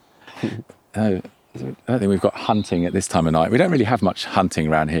 I don't think we've got hunting at this time of night. We don't really have much hunting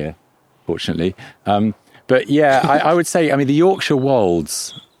around here, fortunately. But yeah, I would say, the Yorkshire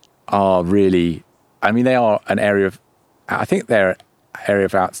Wolds are really, they are an area of, I think they're an area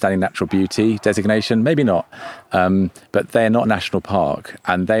of outstanding natural beauty designation. Maybe not, but they're not a national park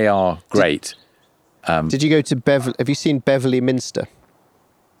and they are great. Did you go to Beverley? Have you seen Beverley Minster?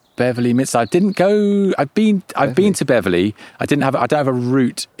 Beverley Minster. I didn't go. I've been to Beverley. I don't have a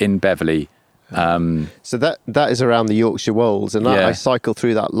route in Beverley. So that is around the Yorkshire Wolds, and I cycled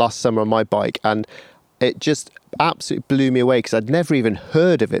through that last summer on my bike, and it just absolutely blew me away because I'd never even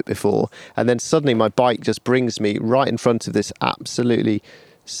heard of it before. And then suddenly my bike just brings me right in front of this absolutely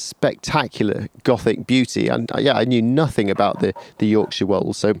spectacular Gothic beauty. And I knew nothing about the Yorkshire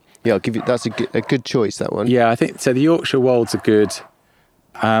Wolds. So yeah, I'll give you, that's a good choice, that one. Yeah, I think so. The Yorkshire Wolds are good.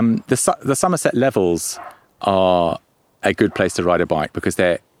 The Somerset Levels are a good place to ride a bike because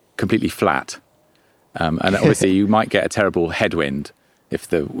they're completely flat. And obviously you might get a terrible headwind if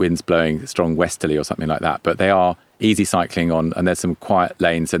the wind's blowing strong westerly or something like that. But they are easy cycling on, and there's some quiet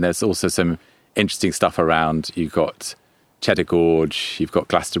lanes, and there's also some interesting stuff around. You've got Cheddar Gorge, you've got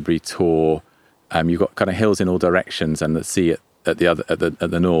Glastonbury Tor, you've got kind of hills in all directions, and the sea at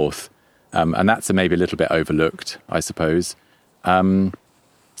the north, and that's maybe a little bit overlooked, I suppose.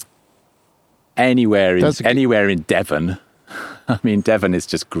 Anywhere in Devon, Devon is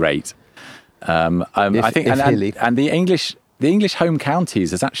just great. I think, and the English home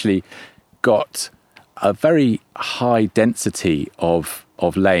counties has actually got a very high density of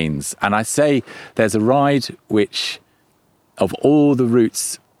lanes. And I say there's a ride which, of all the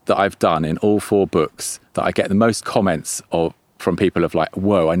routes that I've done in all 4 books, that I get the most comments from people of like,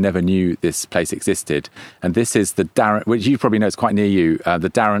 whoa, I never knew this place existed. And this is the Darrant, which you probably know is quite near you, the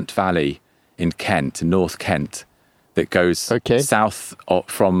Darrant Valley in Kent, in North Kent, that goes south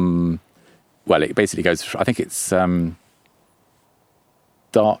from, well, it basically goes, I think it's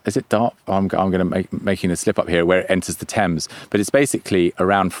Dart. Is it Dart? I'm going to making a slip up here, where it enters the Thames. But it's basically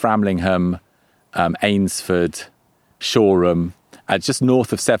around Framlingham, Ainsford, Shoreham, just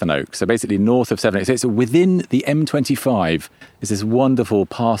north of Sevenoaks. So basically north of Sevenoaks. So it's within the M25 is this wonderful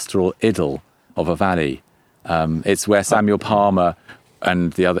pastoral idyll of a valley. It's where Samuel Palmer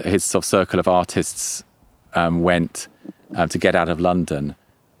and his sort of circle of artists went to get out of London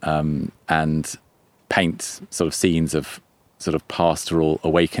and paint sort of scenes of sort of pastoral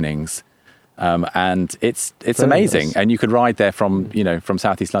awakenings, and it's amazing. Nice. And you could ride there from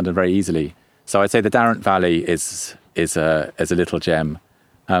southeast London very easily. So I'd say the Darrant Valley is a little gem.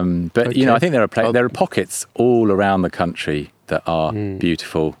 But I think there are pockets all around the country that are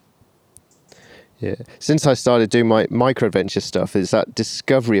beautiful. Yeah. Since I started doing my micro-adventure stuff, is that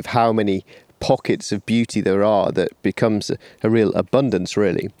discovery of how many pockets of beauty there are that becomes a real abundance,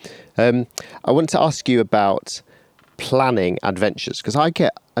 really. I want to ask you about planning adventures? Because I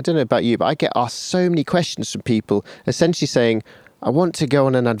don't know about you, but I get asked so many questions from people essentially saying, I want to go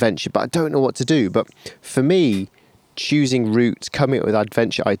on an adventure, but I don't know what to do. But for me, choosing routes, coming up with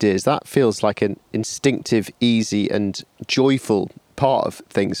adventure ideas, that feels like an instinctive, easy and joyful part of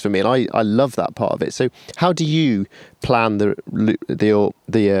things for me. And I love that part of it. So how do you plan the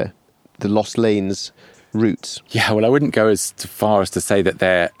Lost Lanes routes? Yeah, well, I wouldn't go as far as to say that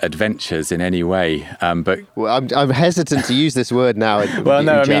they're adventures in any way, but well, I'm hesitant to use this word now. Well,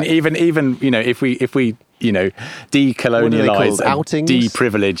 no, I mean, even if we decolonialise and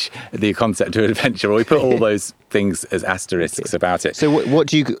deprivilege the concept of adventure, or we put all those things as asterisks about it. So what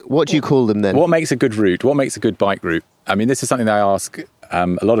do you call them then? What makes a good route? What makes a good bike route? I mean, this is something that I ask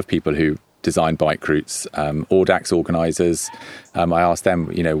a lot of people who design bike routes, Audax organisers. I ask them,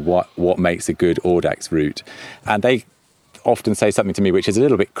 what makes a good Audax route, and they often say something to me which is a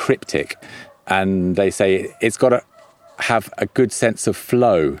little bit cryptic, and they say it's got to have a good sense of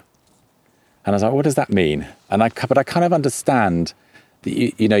flow. And I was like, what does that mean? But I kind of understand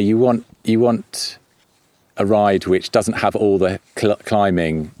that you want a ride which doesn't have all the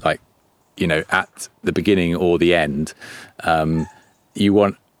climbing, like, at the beginning or the end. You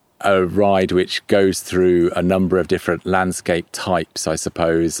want a ride which goes through a number of different landscape types, I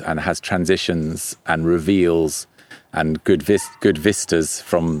suppose, and has transitions and reveals and good vistas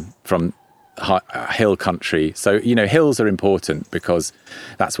from hill country. So, hills are important because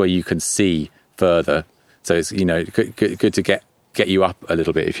that's where you can see further. So it's, good to get you up a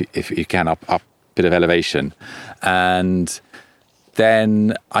little bit if you can, up a bit of elevation. And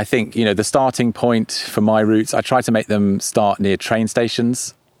then I think, the starting point for my routes, I try to make them start near train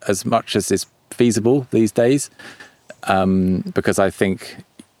stations as much as is feasible these days, because I think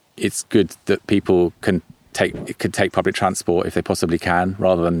it's good that people can take public transport if they possibly can,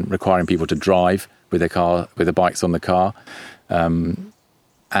 rather than requiring people to drive with their bikes on the car.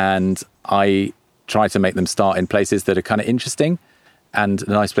 And I try to make them start in places that are kind of interesting and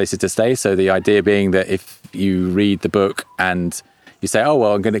nice places to stay. So the idea being that if you read the book and you say, oh,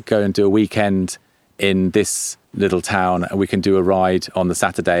 well, I'm going to go and do a weekend in this little town, and we can do a ride on the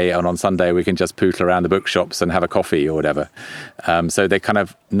Saturday, and on Sunday we can just pootle around the bookshops and have a coffee or whatever. So they're kind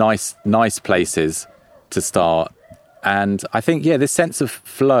of nice places to start. And I think, this sense of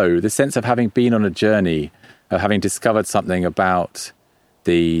flow, the sense of having been on a journey, of having discovered something about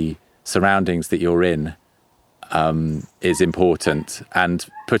the surroundings that you're in, is important. And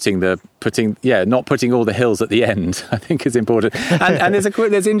not putting all the hills at the end, I think, is important. And there's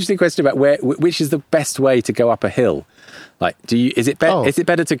an interesting question about which is the best way to go up a hill. Like, is it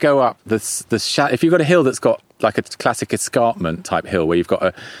better to go up if you've got a hill that's got like a classic escarpment type hill where you've got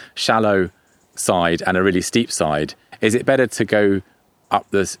a shallow side and a really steep side? Is it better to go up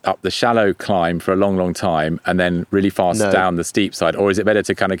the shallow climb for a long time and then really fast down the steep side, or is it better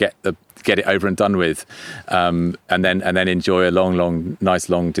to kind of get it over and done with, and then enjoy a nice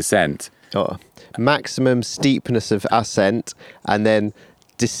long descent? Maximum steepness of ascent, and then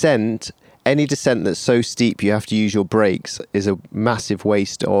descent. Any descent that's so steep you have to use your brakes is a massive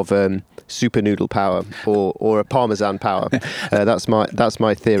waste of super noodle power or a parmesan power. That's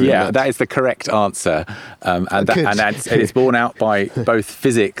my theory. Yeah, that is the correct answer, and it's borne out by both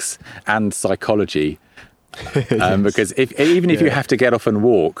physics and psychology. Because even if you have to get off and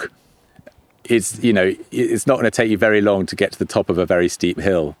walk, it's not going to take you very long to get to the top of a very steep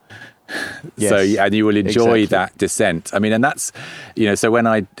hill. Yes, so, and you will enjoy that descent. I mean, and that's, so when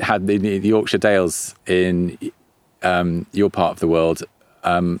I had the Yorkshire Dales in your part of the world,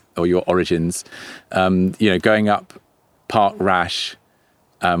 or your origins, going up Park Rash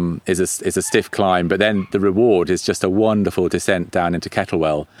is a stiff climb, but then the reward is just a wonderful descent down into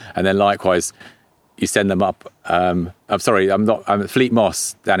Kettlewell, and then likewise you send them up. I'm Fleet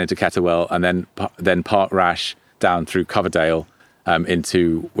Moss down into Kettlewell, and then Park Rash down through Coverdale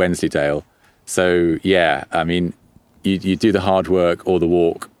into Wensleydale. So I mean, you do the hard work or the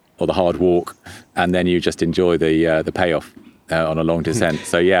walk or the hard walk, and then you just enjoy the payoff on a long descent.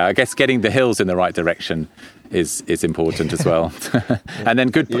 So I guess getting the hills in the right direction is important as well. And then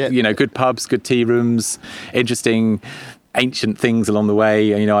good pubs, good tea rooms, interesting ancient things along the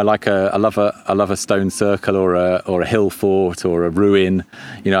way. I love a stone circle or a hill fort or a ruin.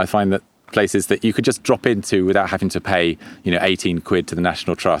 I find that places that you could just drop into without having to pay 18 quid to the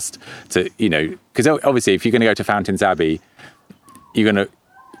National Trust to because obviously if you're going to go to Fountains Abbey, you're going to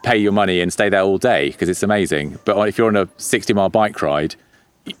pay your money and stay there all day because it's amazing. But if you're on a 60-mile bike ride,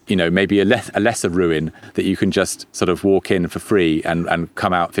 maybe a lesser ruin that you can just sort of walk in for free and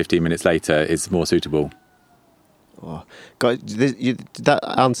come out 15 minutes later is more suitable. Oh, God, that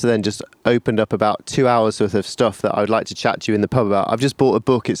answer then just opened up about 2 hours worth of stuff that I would like to chat to you in the pub about. I've just bought a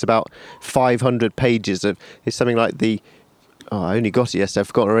book. It's about 500 pages of. It's something like I only got it yesterday. I've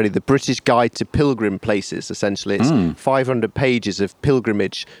forgotten already. The British Guide to Pilgrim Places. Essentially, it's 500 pages of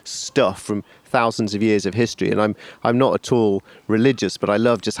pilgrimage stuff from thousands of years of history. And I'm not at all religious, but I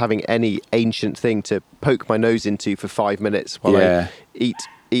love just having any ancient thing to poke my nose into for 5 minutes while I eat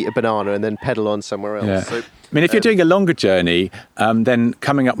a banana and then pedal on somewhere else. Yeah. So, I mean, if you're doing a longer journey, then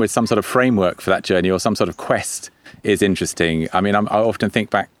coming up with some sort of framework for that journey or some sort of quest is interesting. I mean, I often think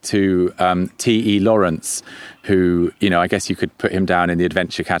back to T.E. Lawrence, who, I guess you could put him down in the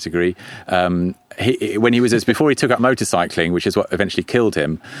adventure category. Before he took up motorcycling, which is what eventually killed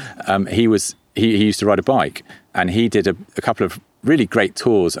him, he used to ride a bike, and he did a couple of really great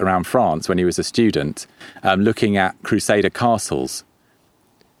tours around France when he was a student, looking at Crusader castles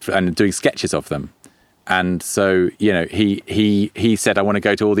and doing sketches of them. And so, he said, I want to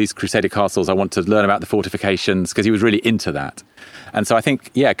go to all these Crusader castles. I want to learn about the fortifications, because he was really into that. And so I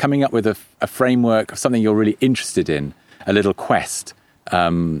think, coming up with a framework of something you're really interested in, a little quest,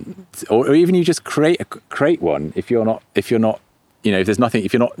 or even you just create one. If you're not, if you're not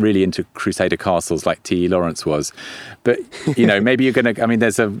really into Crusader castles like T.E. Lawrence was, but maybe you're going to. I mean,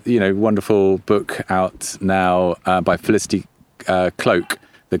 there's a wonderful book out now by Felicity Cloak,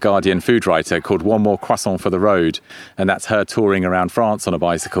 the Guardian food writer, called One More Croissant for the Road. And that's her touring around France on a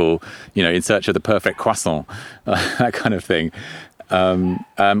bicycle, in search of the perfect croissant, that kind of thing.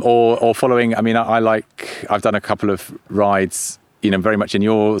 Or following, I mean, I've done a couple of rides, very much in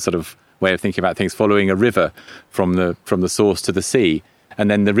your sort of way of thinking about things, following a river from the source to the sea. And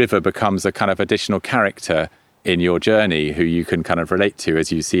then the river becomes a kind of additional character in your journey who you can kind of relate to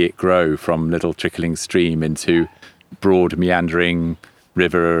as you see it grow from little trickling stream into broad meandering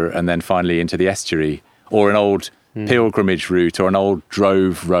river, and then finally into the estuary, or an old pilgrimage route, or an old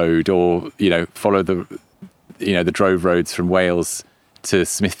drove road, or follow the drove roads from Wales to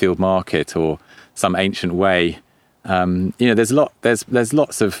Smithfield Market, or some ancient way. There's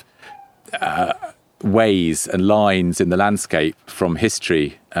lots of ways and lines in the landscape from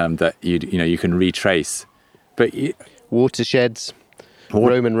history that you can retrace. But watersheds,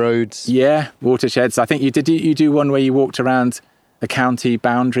 Roman roads. Yeah, watersheds. I think you do one where you walked around a county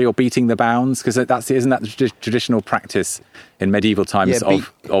boundary, or beating the bounds, because isn't that the traditional practice in medieval times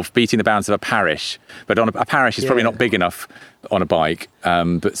of beating the bounds of a parish? But on a parish is probably not big enough on a bike,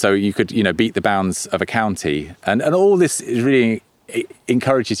 but so you could beat the bounds of a county, and all this is really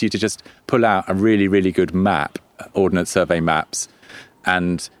encourages you to just pull out a really, really good map, Ordnance Survey maps,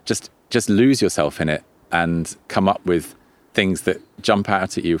 and just lose yourself in it and come up with things that jump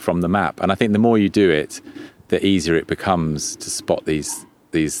out at you from the map. And I think the more you do it, the easier it becomes to spot these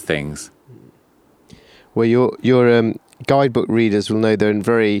things. Well, your guidebook readers will know they're in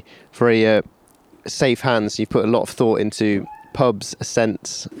very, very safe hands. You've put a lot of thought into pubs,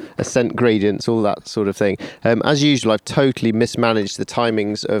 ascent gradients, all that sort of thing. As usual, I've totally mismanaged the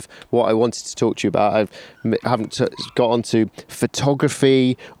timings of what I wanted to talk to you about. I haven't got onto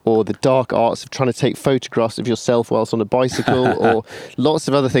photography or the dark arts of trying to take photographs of yourself whilst on a bicycle, or lots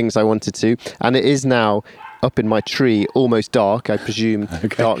of other things I wanted to. And it is now up in my tree, almost dark. I presume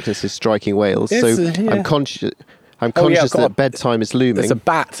darkness is striking Wales. I'm conscious that bedtime is looming. There's a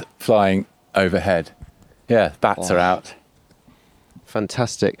bat flying overhead. Yeah, bats are out.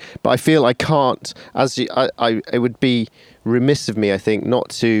 Fantastic. But I feel I can't, it would be remiss of me, I think, not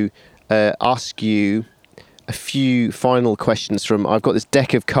to ask you a few final questions from, I've got this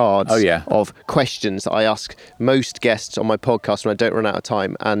deck of cards of questions that I ask most guests on my podcast when I don't run out of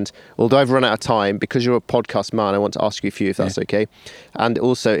time. And although I've run out of time, because you're a podcast man, I want to ask you a few, if that's okay. And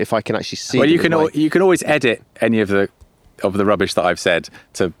also, if I can actually see... Well, you can always edit any of the rubbish that I've said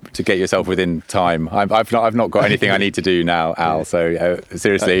to get yourself within time. I've not got anything I need to do now, Al. So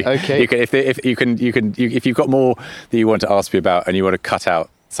seriously, okay. If you've got more that you want to ask me about, and you want to cut out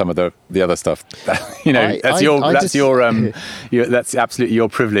some of the other stuff, that's absolutely your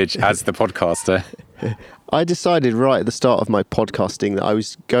privilege as the podcaster. I decided right at the start of my podcasting that I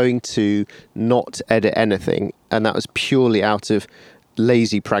was going to not edit anything, and that was purely out of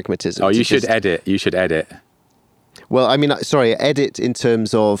lazy pragmatism. Oh, you should edit. Well, I mean, edit in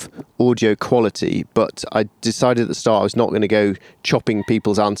terms of audio quality, but I decided at the start I was not going to go chopping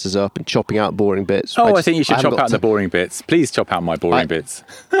people's answers up and chopping out boring bits. I think you should chop out the boring bits. Please chop out my boring bits.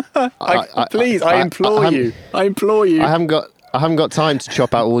 I implore you. I haven't got time to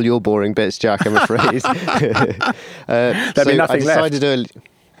chop out all your boring bits, Jack, I'm afraid. There'd be nothing left.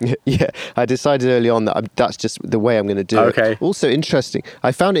 I decided early on that that's just the way I'm going to do it. Okay. Also interesting,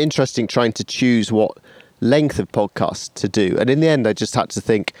 I found it interesting trying to choose what length of podcasts to do. And in the end, I just had to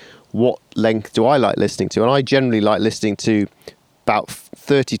think, what length do I like listening to? And I generally like listening to about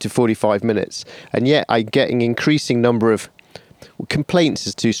 30 to 45 minutes. And yet I get an increasing number of complaints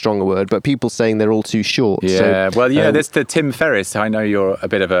is too strong a word, but people saying they're all too short. Yeah, so, well, there's the Tim Ferriss, I know you're a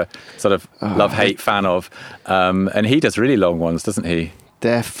bit of a sort of love-hate fan of, and he does really long ones, doesn't he?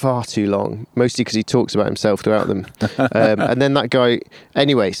 They're far too long, mostly because he talks about himself throughout them. And then that guy...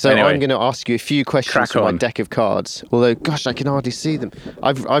 Anyway, I'm going to ask you a few questions from my deck of cards. Although, gosh, I can hardly see them.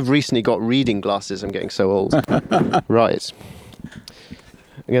 I've recently got reading glasses. I'm getting so old. Right.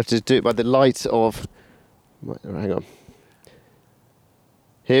 I'm going to have to do it by the light of... Hang on.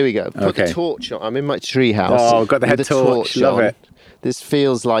 Here we go. Put the torch on. I'm in my tree house. Oh, got the head torch. Love it. This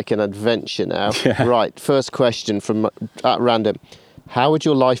feels like an adventure now. Yeah. Right, first question from at random. How would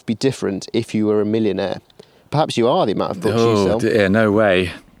your life be different if you were a millionaire? Perhaps you are, the amount of books you sell. Yeah, no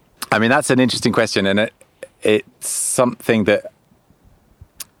way. I mean, that's an interesting question, and it's something that,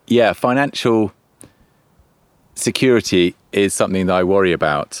 financial security is something that I worry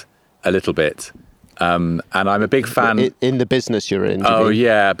about a little bit. And I'm a big fan... In the business you're in?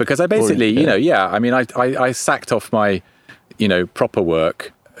 Yeah, because I basically, I sacked off my, proper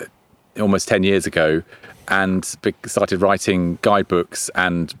work almost 10 years ago and started writing guidebooks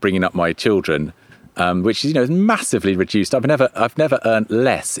and bringing up my children, which is massively reduced. I've never earned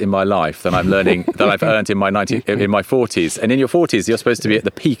less in my life than I've earned in my 40s. And in your 40s, you're supposed to be at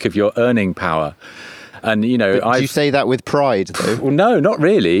the peak of your earning power. And do you say that with pride, though? Well, no, not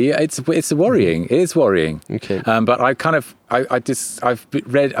really. It's worrying. It is worrying. Okay. But I've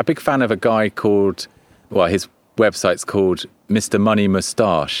read a big fan of a guy called, his website's called Mr. Money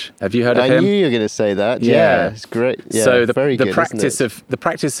Moustache. Have you heard of him? I knew you were going to say that. Yeah, it's great. Yeah, so the good,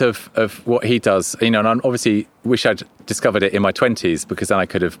 practice of what he does, and I obviously wish I'd discovered it in my 20s, because then I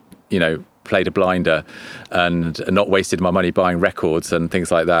could have, played a blinder and not wasted my money buying records and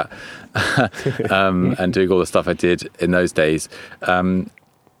things like that, and doing all the stuff I did in those days when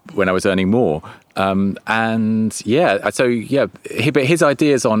I was earning more. But his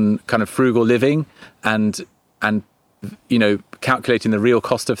ideas on kind of frugal living and calculating the real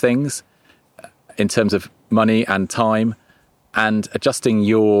cost of things in terms of money and time, and adjusting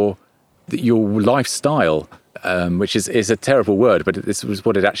your lifestyle, which is a terrible word, but this is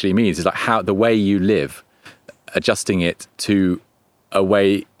what it actually means. Is like how the way you live, adjusting it to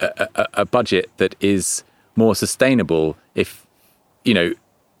a budget that is more sustainable. If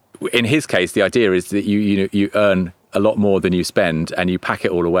in his case, the idea is that you earn a lot more than you spend, and you pack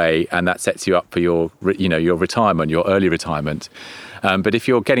it all away, and that sets you up for your retirement, your early retirement. But if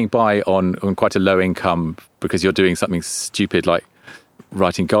you're getting by on quite a low income because you're doing something stupid like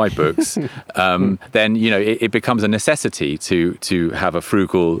writing guidebooks, then it becomes a necessity to have a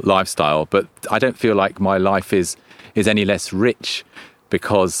frugal lifestyle. But I don't feel like my life is any less rich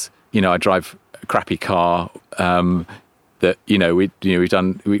because I drive a crappy car. That we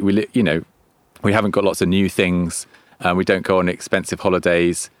haven't got lots of new things. We don't go on expensive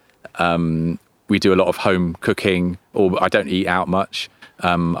holidays. We do a lot of home cooking, or I don't eat out much.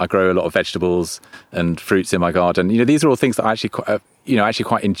 I grow a lot of vegetables and fruits in my garden. These are all things that I actually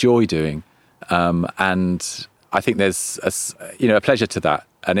quite enjoy doing. And I think there's a pleasure to that.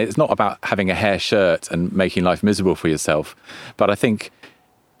 And it's not about having a hair shirt and making life miserable for yourself. But I think,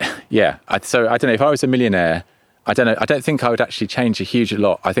 so I don't know, if I was a millionaire, I don't think I would actually change a huge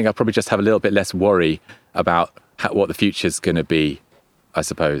lot. I think I'd probably just have a little bit less worry about what the future's going to be, I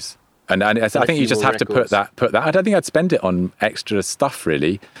suppose. And I think you just have to put that. I don't think I'd spend it on extra stuff,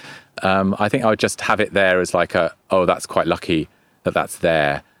 really. I think I would just have it there as like that's quite lucky that's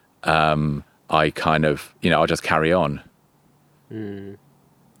there. I kind of, I'll just carry on.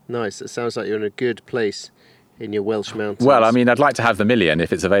 Nice. It sounds like you're in a good place in your Welsh mountains. Well, I mean, I'd like to have the million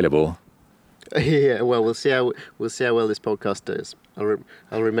if it's available. Yeah, well, we'll see how well this podcast does.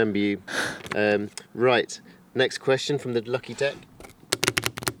 I'll remember you. Right. Next question from the lucky deck.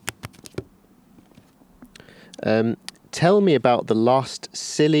 Tell me about the last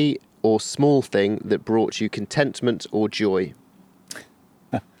silly or small thing that brought you contentment or joy.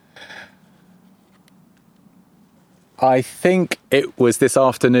 I think it was this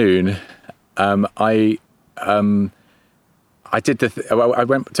afternoon. I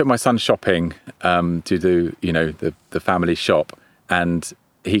took my son shopping to do the family shop, and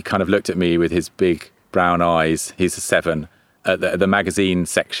he kind of looked at me with his big brown eyes. He's 7, at the magazine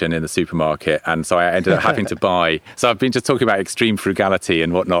section in the supermarket, and so I ended up having to buy. So I've been just talking about extreme frugality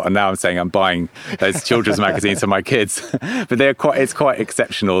and whatnot, and now I'm saying I'm buying those children's magazines for my kids. But it's quite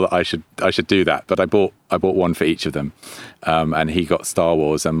exceptional that I should do that. But I bought one for each of them, and he got Star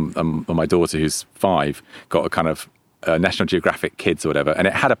Wars, and my daughter, who's 5, got a kind of National Geographic Kids or whatever, and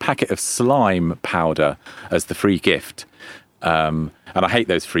it had a packet of slime powder as the free gift. And I hate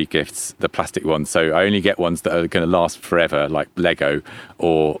those free gifts, the plastic ones. So I only get ones that are going to last forever, like Lego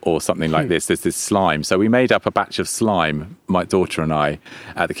or something like this. There's this slime. So we made up a batch of slime, my daughter and I,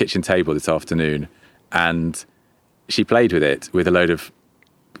 at the kitchen table this afternoon. And she played with it with a load of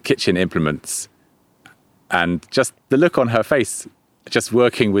kitchen implements. And just the look on her face, just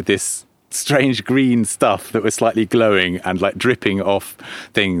working with this strange green stuff that was slightly glowing and like dripping off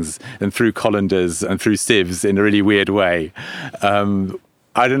things and through colanders and through sieves in a really weird way. I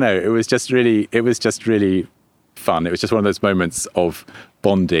don't know. It was just really fun. It was just one of those moments of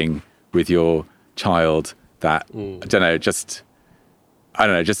bonding with your child that you just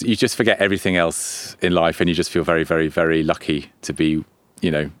forget everything else in life, and you just feel very, very, very lucky to be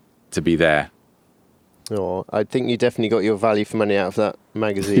there. Oh, I think you definitely got your value for money out of that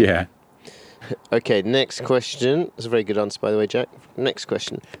magazine. Yeah. Okay, next question. That's a very good answer, by the way, Jack. Next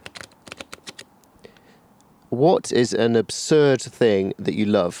question. What is an absurd thing that you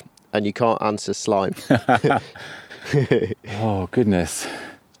love and you can't answer slime? Oh, goodness.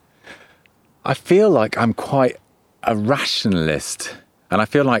 I feel like I'm quite a rationalist, and I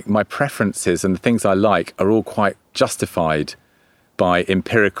feel like my preferences and the things I like are all quite justified by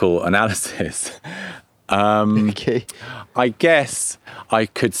empirical analysis. Okay. I guess I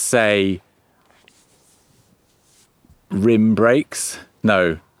could say rim brakes.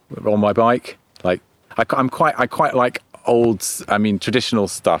 No, on my bike. Like I quite like traditional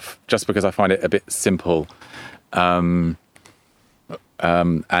stuff, just because I find it a bit simple. And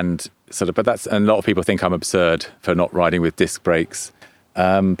sort of, but and a lot of people think I'm absurd for not riding with disc brakes.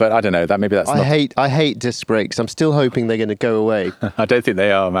 But I don't know. I hate disc brakes. I'm still hoping they're going to go away. I don't think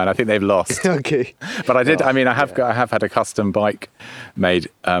they are, man. I think they've lost. Okay. But I did. I have had a custom bike made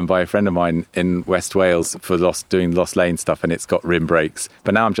by a friend of mine in West Wales for doing Lost Lane stuff, and it's got rim brakes.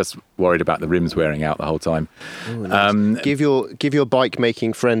 But now I'm just worried about the rims wearing out the whole time. Oh, nice. Give your bike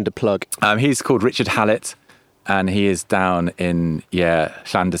making friend a plug. He's called Richard Hallett, and he is down in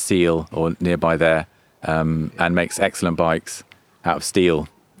Llandersil or nearby there, and makes excellent bikes out of steel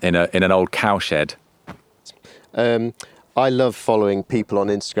in an old cowshed. I love following people on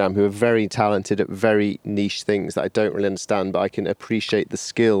Instagram who are very talented at very niche things that I don't really understand, but I can appreciate the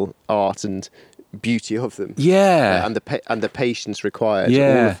skill, art, and beauty of them. Yeah, and the patience required.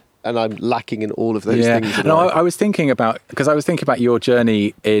 Yeah, and I'm lacking in all of those things. No, I was thinking about your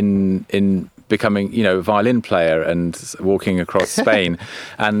journey in becoming, a violin player and walking across Spain,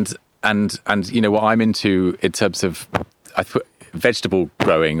 and what I'm into in terms of vegetable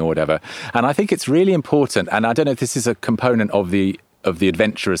growing or whatever. And I think it's really important, and I don't know if this is a component of the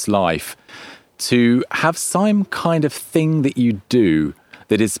adventurous life, to have some kind of thing that you do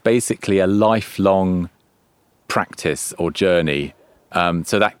that is basically a lifelong practice or journey.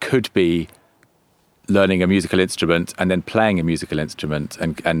 So that could be learning a musical instrument and then playing a musical instrument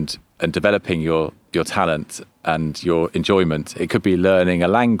and developing your talent and your enjoyment. It could be learning a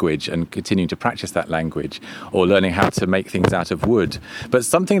language and continuing to practice that language, or learning how to make things out of wood. But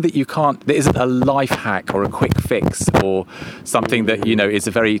something that there isn't a life hack or a quick fix or something that, is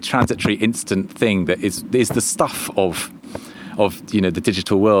a very transitory instant thing that is the stuff of the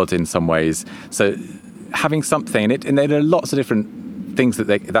digital world in some ways. So having something, and there are lots of different things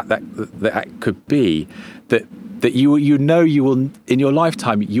that could be that you will, in your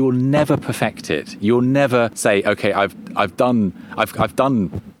lifetime, you will never perfect it. You'll never say, okay, I've done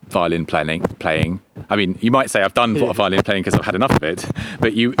violin playing. I mean, you might say I've done violin playing because I've had enough of it.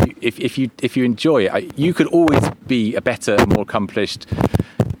 But if you enjoy it, you could always be a better, more accomplished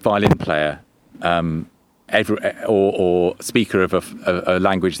violin player, or speaker of a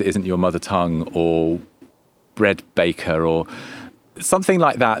language that isn't your mother tongue, or bread baker, or something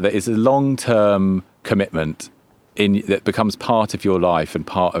like that is a long-term commitment that becomes part of your life and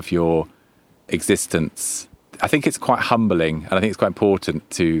part of your existence. I think it's quite humbling, and I think it's quite important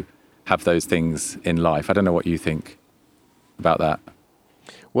to have those things in life. I don't know what you think about that.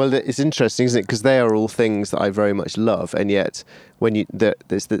 Well, it's interesting, isn't it? Because they are all things that I very much love, and yet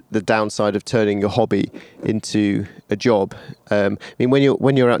there's the downside of turning your hobby into a job. I mean, when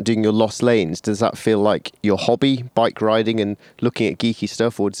you're out doing your Lost Lanes, does that feel like your hobby, bike riding and looking at geeky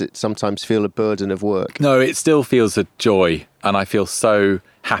stuff, or does it sometimes feel a burden of work? No, it still feels a joy, and I feel so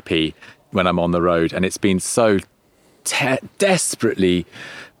happy when I'm on the road, and it's been so desperately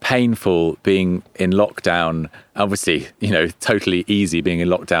painful being in lockdown. Obviously, totally easy being in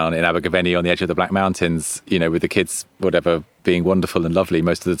lockdown in Abergavenny on the edge of the Black Mountains, with the kids, whatever, being wonderful and lovely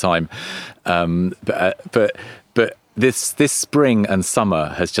most of the time. But this spring and summer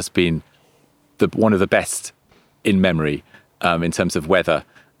has just been one of the best in memory in terms of weather.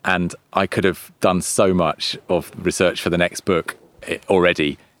 And I could have done so much of research for the next book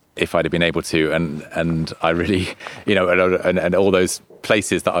already if I'd have been able to. And I really, and all those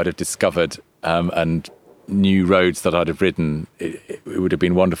places that I'd have discovered and new roads that I'd have ridden, it would have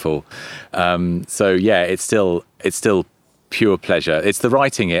been wonderful. So yeah, it's still pure pleasure. It's the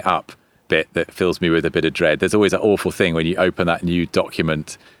writing it up bit that fills me with a bit of dread. There's always an awful thing when you open that new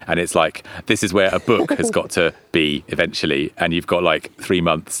document and it's like, this is where a book has got to be eventually, and you've got like 3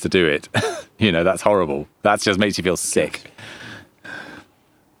 months to do it. That's horrible. That just makes you feel sick.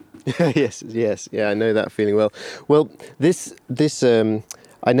 Yes, yeah, I know that feeling well. Well, this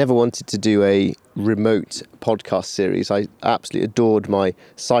I never wanted to do a remote podcast series. I absolutely adored my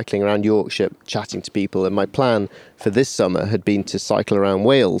cycling around Yorkshire, chatting to people, and my plan for this summer had been to cycle around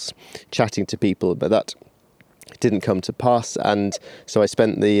Wales, chatting to people, but that didn't come to pass, and so I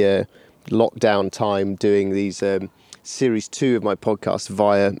spent the lockdown time doing these series 2 of my podcast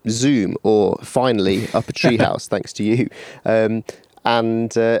via Zoom, or finally up a treehouse, thanks to you.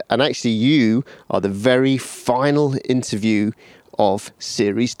 And actually, you are the very final interview of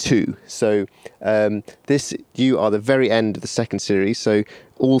series 2. So you are the very end of the second series. So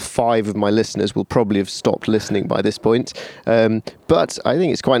all 5 of my listeners will probably have stopped listening by this point. But I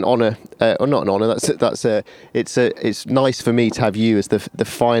think it's quite an honour, or not an honour. It's nice for me to have you as the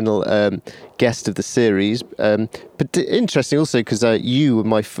final guest of the series. But interesting also because you were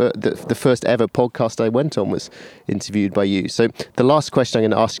the first ever podcast I went on was interviewed by you. So the last question I'm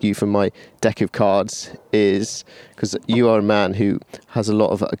going to ask you from my deck of cards is, because you are a man who has a lot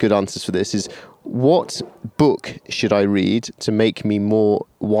of good answers for this, is what book should I read to make me more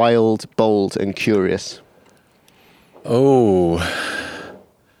wild, bold and curious? Oh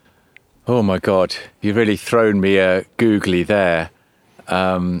my God, you've really thrown me a googly there.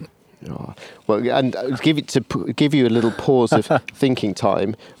 Well, and give you a little pause of thinking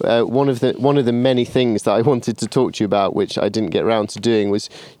time. One of the many things that I wanted to talk to you about, which I didn't get around to doing,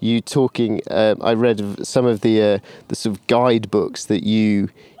 was you talking. I read some of the sort of guidebooks that you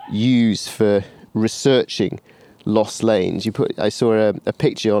use for researching lost lanes. I saw a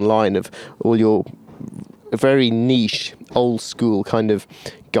picture online of all your very niche, old school kind of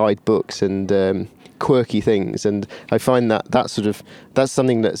guidebooks and quirky things, and I find that's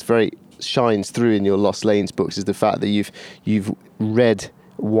something that's very shines through in your Lost Lanes books, is the fact that you've read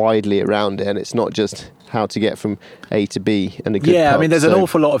widely around it, and it's not just how to get from A to B and a good pub. I mean, there's an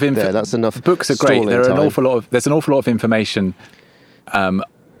awful lot of info. That's enough. Books are great. There's an awful lot of information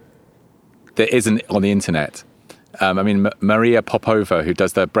that isn't on the internet. I mean, Maria Popova, who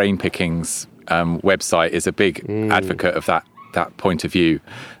does the Brain Pickings website, is a big advocate of that point of view,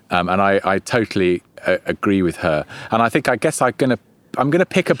 and I totally agree with her. And I guess I'm gonna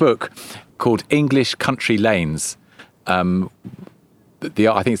pick a book called English Country Lanes. I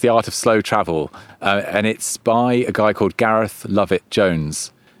think it's The Art of Slow Travel, and it's by a guy called Gareth Lovett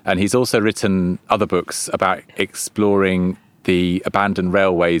Jones, and he's also written other books about exploring the abandoned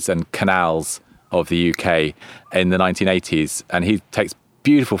railways and canals of the UK in the 1980s, and he takes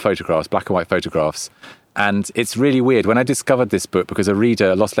beautiful photographs, black and white photographs. And it's really weird. When I discovered this book, because a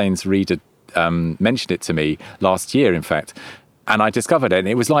Lost Lanes reader mentioned it to me last year, in fact, and I discovered it, and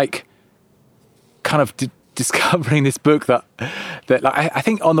it was like kind of discovering this book that like, I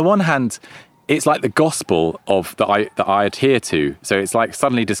think on the one hand, it's like the gospel that I adhere to. So it's like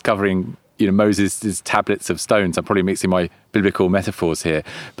suddenly discovering, Moses' tablets of stones. I'm probably mixing my biblical metaphors here,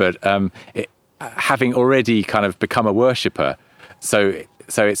 but having already kind of become a worshipper, so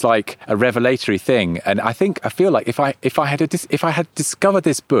it's like a revelatory thing. And I feel like if I had discovered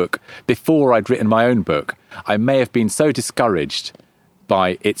this book before I'd written my own book, I may have been so discouraged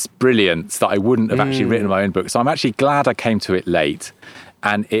by its brilliance that I wouldn't have actually written my own book. So I'm actually glad I came to it late,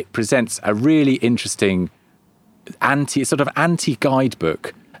 and it presents a really interesting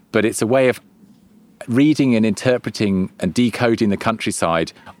anti-guidebook, but it's a way of reading and interpreting and decoding the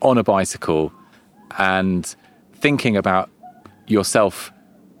countryside on a bicycle and thinking about yourself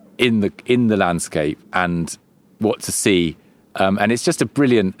in the landscape and what to see. And it's just a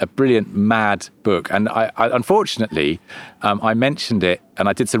brilliant, mad book. And I unfortunately, I mentioned it and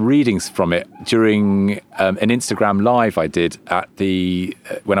I did some readings from it during an Instagram live I did at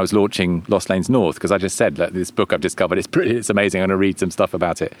when I was launching Lost Lanes North, because I just said that this book I've discovered, it's amazing. I'm going to read some stuff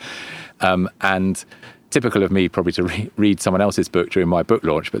about it. And typical of me probably to read someone else's book during my book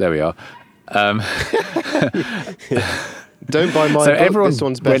launch, but there we are. Don't buy my so book, everyone this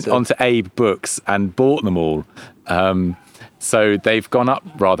one's better. went onto Abe Books and bought them all. So they've gone up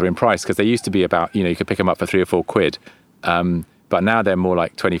rather in price, because they used to be about, you could pick them up for 3 or 4 quid. But now they're more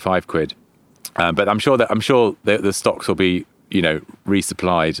like 25 quid. But I'm sure the stocks will be,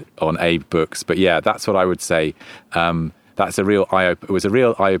 resupplied on Abe Books. But yeah, that's what I would say. That's a real it was a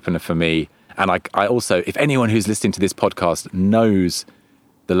real eye opener for me. And I also, if anyone who's listening to this podcast knows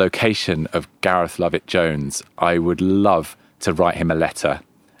the location of Gareth Lovett-Jones, I would love to write him a letter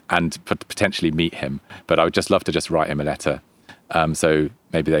and potentially meet him. But I would just love to just write him a letter. So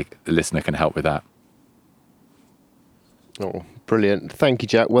maybe the listener can help with that. Oh, brilliant. Thank you,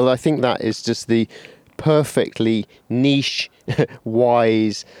 Jack. Well, I think that is just the perfectly niche,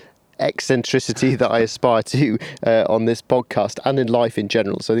 wise eccentricity that I aspire to on this podcast and in life in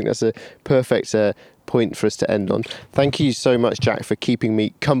general. So I think that's a perfect point for us to end on. Thank you so much, Jack, for keeping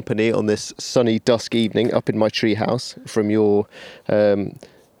me company on this sunny dusk evening up in my treehouse from your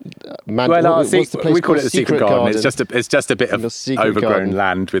what's the place we call it the secret garden. It's just a bit of overgrown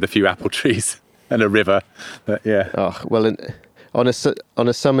land with a few apple trees and a river. But yeah. Oh, well, on a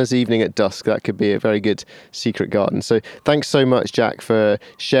summer's evening at dusk, that could be a very good secret garden. So thanks so much, Jack, for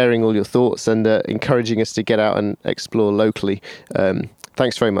sharing all your thoughts and encouraging us to get out and explore locally.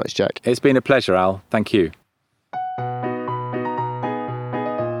 Thanks very much, Jack. It's been a pleasure, Al. Thank you.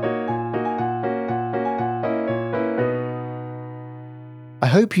 I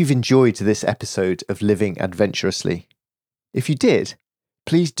hope you've enjoyed this episode of Living Adventurously. If you did,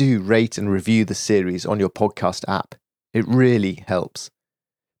 please do rate and review the series on your podcast app. It really helps.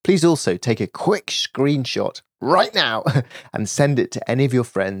 Please also take a quick screenshot right now and send it to any of your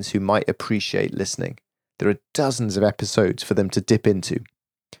friends who might appreciate listening. There are dozens of episodes for them to dip into.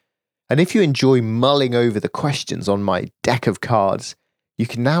 And if you enjoy mulling over the questions on my deck of cards, you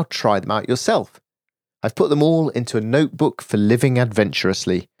can now try them out yourself. I've put them all into a notebook for living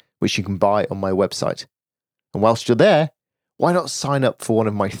adventurously, which you can buy on my website. And whilst you're there, why not sign up for one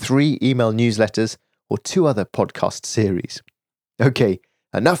of my 3 email newsletters or 2 other podcast series? Okay,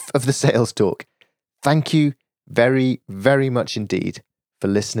 enough of the sales talk. Thank you very, very much indeed for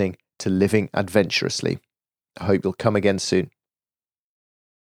listening to Living Adventurously. I hope you'll come again soon.